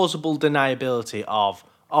his plausible deniability of,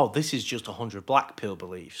 this is just 100 black pill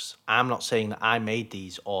beliefs. I'm not saying that I made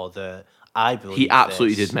these or that I believe He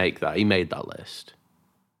absolutely did make that. He made that list.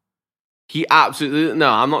 He absolutely... No,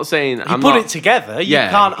 I'm not saying... He put it together. You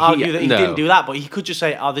can't argue that he didn't do that, but he could just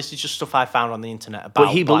say, this is just stuff I found on the internet about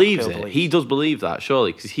But he believes it. He does believe that,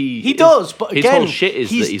 surely, because he does, but again, his whole shit is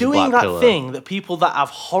he's that he's doing a black that pillar. thing that people that have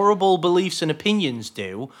horrible beliefs and opinions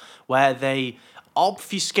do, where they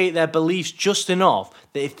obfuscate their beliefs just enough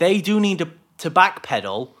that if they do need to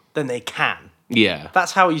backpedal, then they can. Yeah.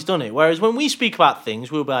 That's how he's done it. Whereas when we speak about things,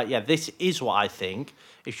 we'll be like, this is what I think.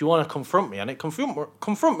 If you want to confront me on it,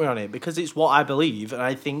 confront me on it, because it's what I believe, and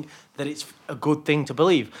I think that it's a good thing to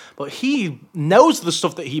believe. But he knows the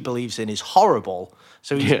stuff that he believes in is horrible,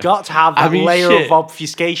 so he's got to have that layer of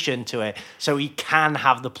obfuscation to it, so he can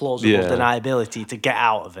have the plausible deniability to get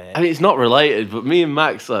out of it. I mean, it's not related, but me and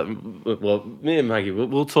Max, me and Maggie,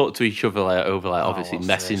 we'll talk to each other over obviously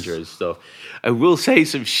Messenger and stuff, and we'll say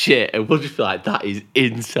some shit, and we'll just be like, that is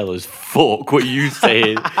incel as fuck, what you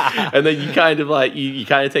saying? And then you kind of you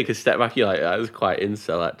kind of take a step back, you're like, that was quite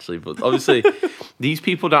incel actually, but obviously these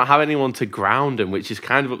people don't have anyone to ground them, which is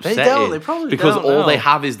kind of upsetting. They don't. They probably because don't. all they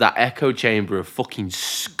have is that echo chamber of fucking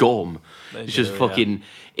scum. It's just fucking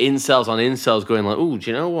incels on incels going like, oh, do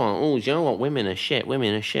you know what? Oh, do you know what? Women are shit.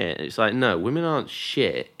 Women are shit. It's like, no, women aren't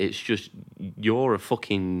shit. It's just you're a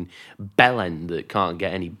fucking bellend that can't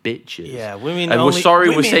get any bitches. Yeah, women. And we're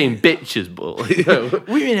saying bitches, but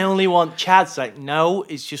women only want chads. Like, no,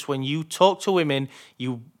 it's just when you talk to women,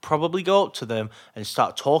 you probably go up to them and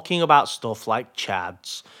start talking about stuff like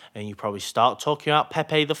chads, and you probably start talking about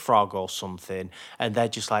Pepe the Frog or something, and they're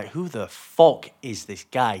just like, who the fuck is this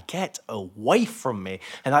guy? Get away from me.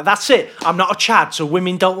 And like, that's it. I'm not a chad, so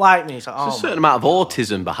women don't like me. It's like, there's a certain amount of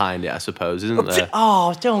autism behind it, I suppose, isn't there?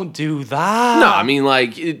 Oh, don't do that. No, I mean,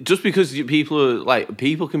 like, just because people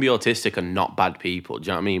can be autistic and not bad people, do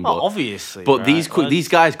you know what I mean? Well, obviously. But right? these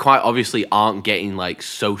guys quite obviously aren't getting, like,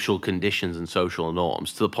 social conditions and social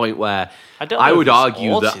norms to the point where I would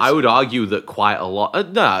argue that quite a lot.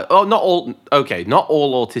 Not all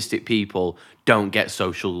autistic people don't get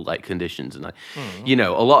social like conditions, and you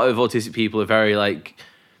know, a lot of autistic people are very like,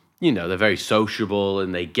 you know, they're very sociable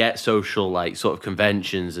and they get social like sort of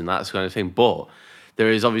conventions and that kind of thing. But there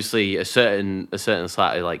is obviously a certain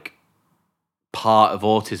slightly like part of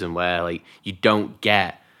autism where like you don't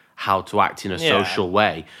get how to act in a social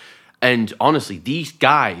way. And honestly, these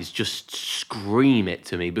guys just scream it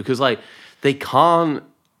to me because like they can't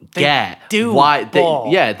get why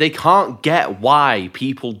they can't get why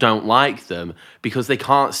people don't like them because they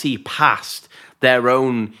can't see past their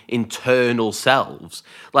own internal selves.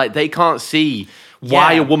 Like they can't see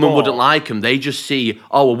why a woman wouldn't like them. They just see,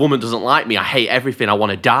 oh, a woman doesn't like me. I hate everything. I want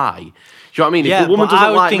to die. Do you know what I mean? If a woman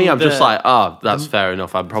doesn't like me, I'm just like, oh, that's fair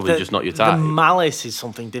enough. I'm probably just not your type. The malice is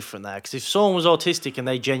something different there. Because if someone was autistic and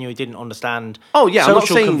they genuinely didn't understand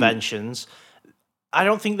social conventions, I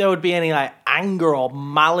don't think there would be any like anger or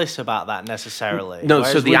malice about that necessarily. No,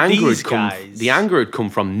 so the anger would come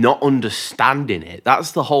from not understanding it.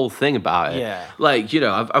 That's the whole thing about it. Yeah. Like, you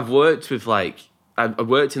know, I've worked with like I've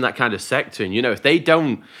worked in that kind of sector, and you know, if they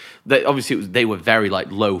don't, obviously they were very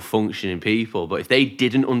like low functioning people, but if they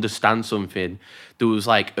didn't understand something, there was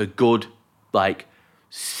like a good like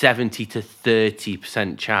 70 to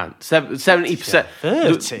 30% chance. 70%.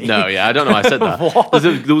 30? No, yeah, I don't know why I said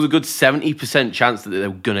that. There was a good 70% chance that they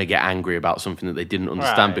were gonna get angry about something that they didn't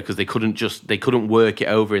understand because they couldn't work it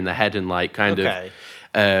over in their head and like kind of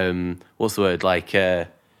what's the word, like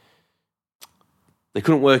they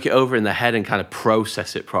couldn't work it over in their head and kind of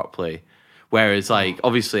process it properly. Whereas, like,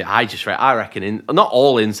 obviously, I reckon, not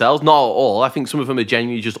all incels, not all. I think some of them are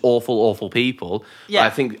genuinely just awful people. Yeah.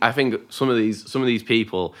 But I think some of these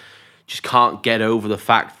people just can't get over the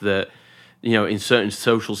fact that, you know, in certain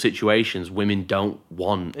social situations, women don't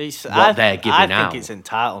want what they're giving out. I think it's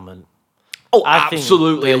entitlement. Oh,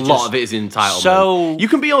 absolutely. A lot of it is entitlement. So you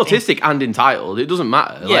can be autistic and entitled. It doesn't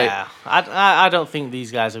matter. Yeah. I don't think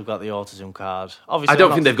these guys have got the autism card. Obviously, I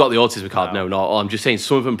don't think they've got the autism card. No, not all. I'm just saying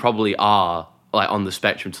some of them probably are like on the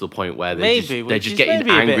spectrum to the point where they're just getting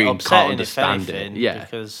angry and can't understand it. Yeah.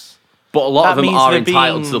 But a lot of them are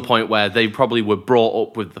entitled to the point where they probably were brought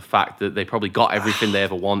up with the fact that they probably got everything they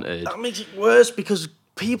ever wanted. That makes it worse because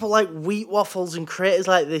people like Wheat Waffles and creators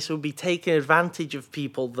like this would be taking advantage of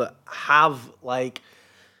people that have like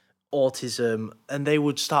autism, and they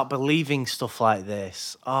would start believing stuff like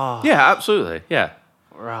this. Oh, yeah, absolutely, yeah.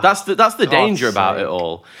 Right. That's the danger about it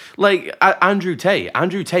all. Like Andrew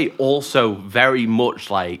Tate also very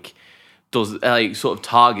much like does like sort of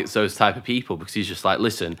targets those type of people because he's just like,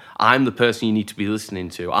 listen, I'm the person you need to be listening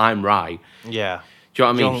to. I'm right. Yeah. Do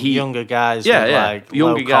you know what I mean? Younger guys, like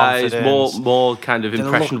younger guys, more kind of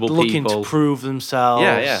impressionable people, looking to prove themselves.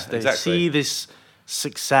 Yeah, they exactly. see this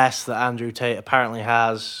success that Andrew Tate apparently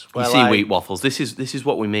has. You see, Wheat Waffles. This is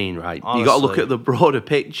what we mean, right? Honestly, you got to look at the broader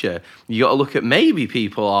picture. You got to look at maybe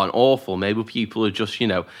people aren't awful. Maybe people are just, you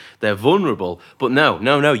know, they're vulnerable. But no,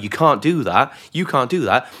 you can't do that. You can't do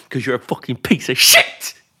that because you're a fucking piece of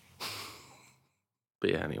shit.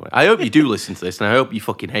 But yeah, anyway, I hope you do listen to this, and I hope you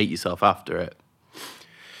fucking hate yourself after it.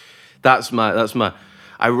 That's my.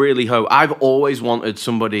 I really hope. I've always wanted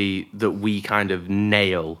somebody that we kind of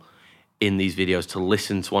nail in these videos to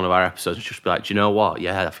listen to one of our episodes and just be like, do you know what?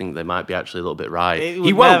 Yeah, I think they might be actually a little bit right.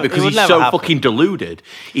 He won't because he's so fucking deluded.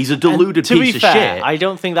 He's a deluded piece of shit. I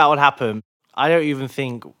don't think that would happen. I don't even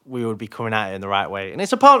think we would be coming at it in the right way. And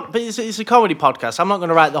it's a comedy podcast. I'm not going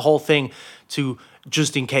to write the whole thing to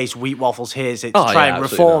just in case Wheat Waffles hears it to try and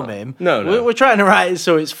reform him. No. We're trying to write it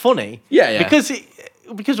so it's funny. Yeah.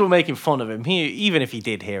 Because we're making fun of him, even if he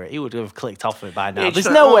did hear it, he would have clicked off of it by now. There's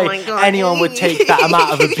no way anyone would take that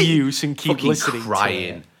amount of abuse and keep listening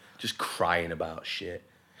crying. to it. Just crying about shit.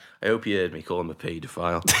 I hope you heard me call him a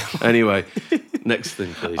paedophile. Anyway, next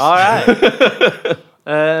thing, please. All right.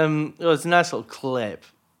 It was a nice little clip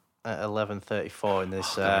at 11:34 in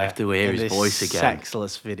this. I have to hear his voice again.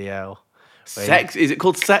 Sexless video. Is it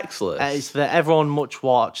called Sexless? It's that everyone much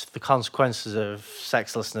watched. The consequences of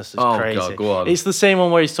sexlessness is crazy. God, go on. It's the same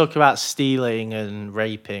one where he's talking about stealing and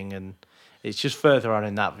raping, and it's just further on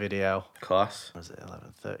in that video. Class. Was it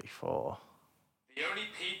 11:34? The only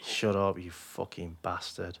people. Shut up, you fucking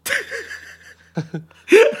bastard.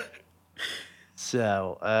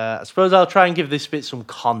 So, I suppose I'll try and give this bit some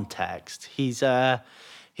context. He's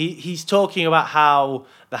talking about how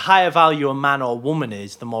the higher value a man or woman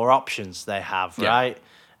is, the more options they have, right?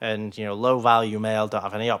 And, low value male don't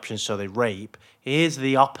have any options, so they rape. Here's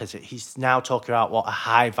the opposite. He's now talking about what a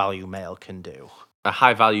high value male can do. A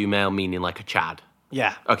high value male meaning like a Chad?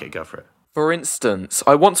 Yeah. Okay, go for it. For instance,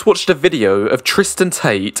 I once watched a video of Tristan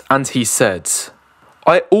Tate and he said,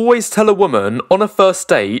 I always tell a woman on a first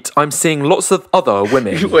date I'm seeing lots of other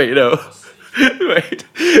women. Wait, no. Wait.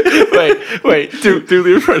 Do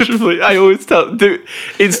the impression, please. I always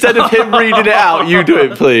instead of him reading it out, you do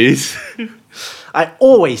it, please. I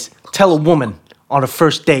always tell a woman on a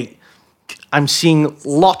first date I'm seeing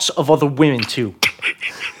lots of other women too.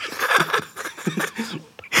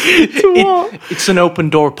 It's an open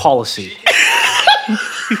door policy.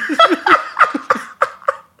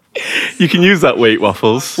 You can use that, Wheat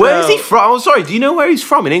Waffles. Where is he from? I'm sorry, do you know where he's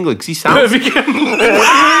from in England? Because he sounds...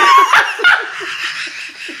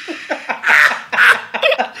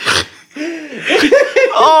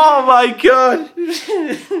 Oh, my God.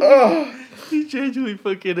 Oh. He genuinely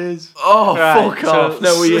fucking is. Oh, right, fuck off.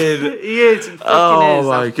 No, he is. He is. He fucking is.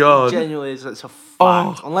 My God. He genuinely is. That's a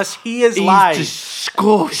fact. Unless he is lying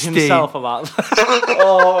disgusting himself about that.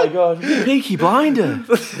 Oh, my God. Peaky Blinder.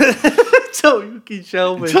 Tommy fucking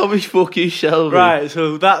Shelby. Tommy fucking Shelby. Right,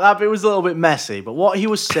 so that bit was a little bit messy, but what he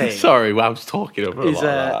was saying... Sorry, I was talking over a lot of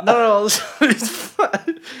that. No, it's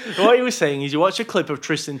fine. What he was saying is you watch a clip of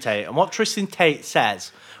Tristan Tate, and what Tristan Tate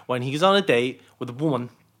says when he's on a date with a woman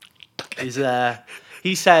is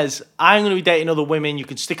he says, I'm going to be dating other women. You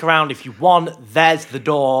can stick around if you want. There's the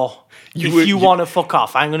door. If you want to fuck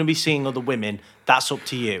off, I'm going to be seeing other women. That's up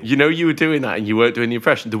to you. You know you were doing that and you weren't doing the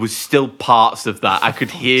impression. There was still parts of that. I could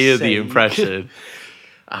hear the impression.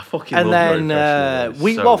 I fucking love your impression. And then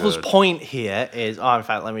Wheat Waffles' point here is... Oh, in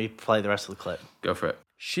fact, let me play the rest of the clip. Go for it.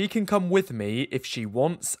 She can come with me if she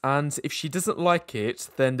wants, and if she doesn't like it,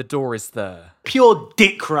 then the door is there. Pure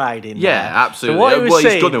dick riding. Yeah, there. absolutely. So what he was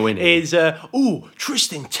saying he's gonna win is,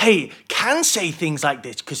 Tristan Tate can say things like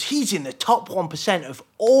this because he's in the top 1% of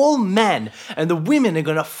all men, and the women are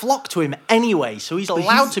going to flock to him anyway, so he's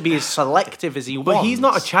allowed to be as selective as he wants. But he's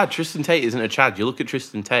not a Chad. Tristan Tate isn't a Chad. You look at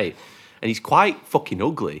Tristan Tate, and he's quite fucking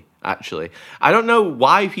ugly. Actually, I don't know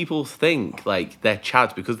why people think like they're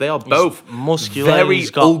Chads because they are both muscular, very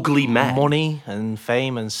ugly men. Money and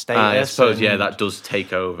fame and status. I suppose, that does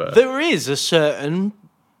take over. There is a certain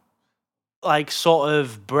sort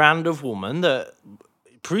of brand of woman that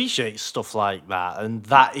appreciates stuff like that, and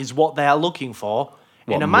that is what they are looking for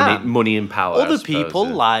in a man. Money and power. Other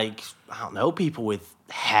people I don't know, people with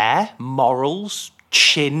hair, morals,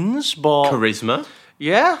 chins, but charisma.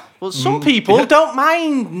 Yeah, well, some people don't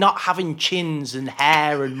mind not having chins and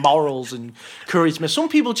hair and morals and charisma. Some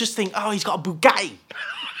people just think, oh, he's got a Bugatti.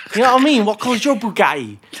 You know what I mean? What colour's your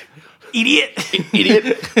Bugatti? Idiot.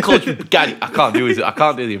 Colour's your Bugatti. I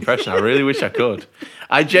can't do the impression. I really wish I could.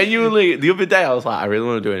 I genuinely, the other day, I was like, I really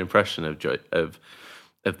want to do an impression of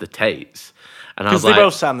the Tates. Because they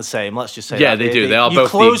both sound the same, let's just say yeah, that. they do. They are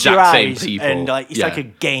both the exact same people. And it's like a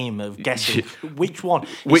game of guessing which one.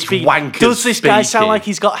 Which wanker does this guy sound like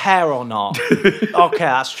he's got hair or not? Okay,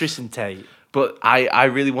 that's Tristan Tate. But I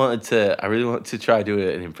really wanted to try do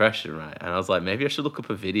an impression, right? And I was like, maybe I should look up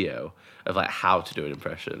a video of how to do an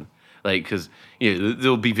impression. Because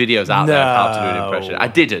there'll be videos out there of how to do an impression. I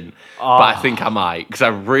didn't, but I think I might because I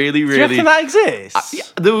really. Do you reckon that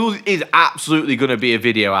exists? There is absolutely going to be a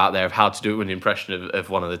video out there of how to do an impression of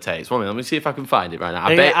one of the Tates. Let me see if I can find it right now.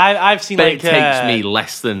 I've seen it takes me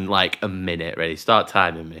less than a minute. Ready? Start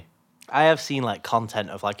timing me. I have seen content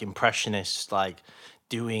of impressionists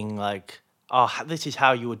doing this is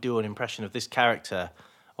how you would do an impression of this character.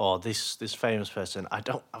 Or this famous person. I've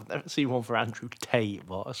never seen one for Andrew Tate,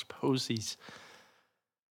 but I suppose he's...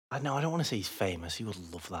 I don't want to say he's famous. He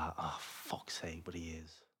would love that. Oh, fuck's sake, but he is.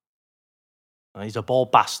 And he's a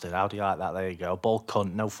bald bastard. How do you like that? There you go. Bald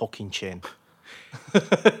cunt, no fucking chin.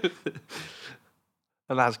 And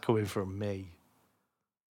that's coming from me.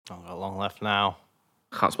 I've got long left now.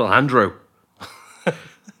 Can't spell Andrew.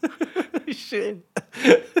 Shit.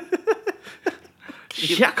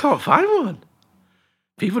 Yeah, I can't find one.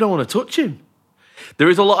 People don't want to touch him. There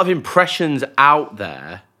is a lot of impressions out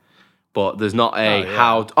there, but there's not a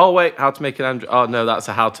how to make an Andrew. Oh no, that's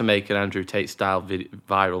a how to make an Andrew Tate style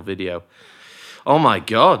viral video. Oh my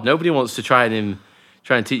God, nobody wants to try and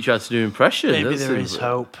teach you how to do impressions. Maybe there is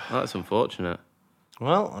hope. That's unfortunate.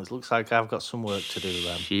 Well, it looks like I've got some work to do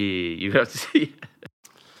then. Gee, you have to see.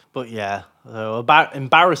 But yeah, so about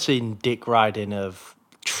embarrassing dick riding of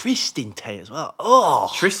Tristan Tate as well.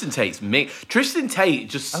 Oh, Tristan Tate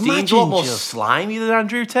just seems a lot more slimy than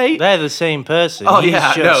Andrew Tate. They're the same person. Oh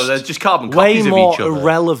no, they're just carbon copies of each other. Way more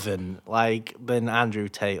irrelevant, than Andrew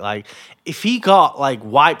Tate. If he got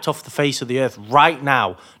wiped off the face of the earth right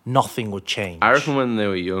now, nothing would change. I reckon when they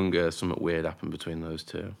were younger, something weird happened between those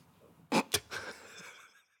two. You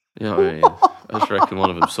know what I mean? I just reckon one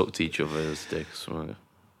of them sucked each other's dicks.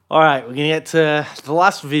 All right, we're going to get to the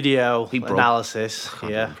last video analysis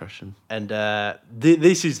here. Impression. And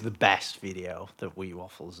this is the best video that Wheat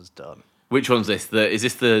Waffles has done. Which one's this? Is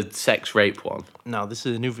this the sex rape one? No, this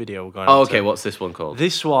is a new video we're going to. Oh, okay. What's this one called?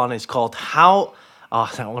 This one is called How...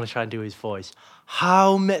 Oh, I want to try and do his voice.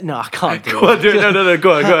 No, I can't do it. Go on, do it. No,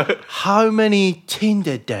 go on. How many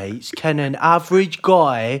Tinder dates can an average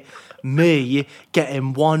guy, me, get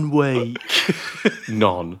in 1 week?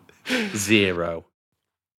 None. 0.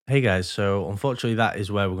 Hey guys, so unfortunately that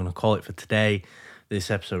is where we're going to call it for today.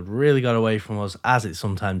 This episode really got away from us, as it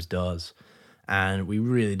sometimes does, and we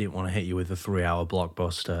really didn't want to hit you with a 3-hour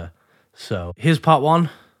blockbuster. So here's part 1.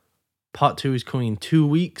 Part 2 is coming in 2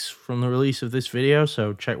 weeks from the release of this video,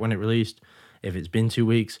 so check when it released. If it's been 2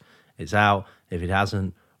 weeks, it's out. If it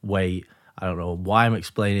hasn't, wait. I don't know why I'm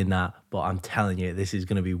explaining that, but I'm telling you, this is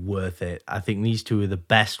going to be worth it. I think these two are the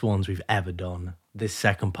best ones we've ever done, this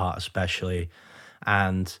second part especially.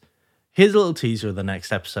 And here's a little teaser of the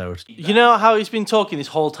next episode. You know how he's been talking this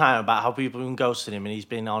whole time about how people have been ghosting him and he's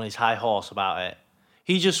been on his high horse about it?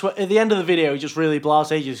 He just, at the end of the video, he just really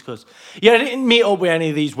blasé just goes, yeah, I didn't meet up with any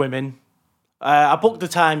of these women. I booked the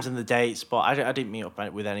times and the dates, but I didn't meet up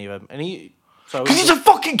with any of them. And because he's a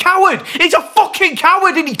fucking coward! He's a fucking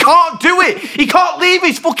coward and he can't do it! He can't leave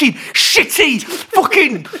his fucking shitty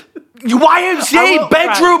fucking... YMCA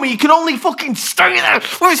bedroom, and you can only fucking stay there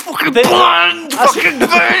with his fucking bland fucking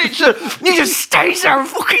furniture. He just stays there and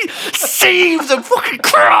fucking seethes and fucking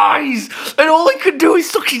cries, and all he can do is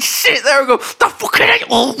fucking sit there and go, "I fucking hate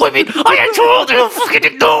all women. I hate all them. Fucking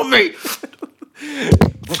ignore me."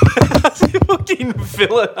 That's a fucking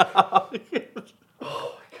villain.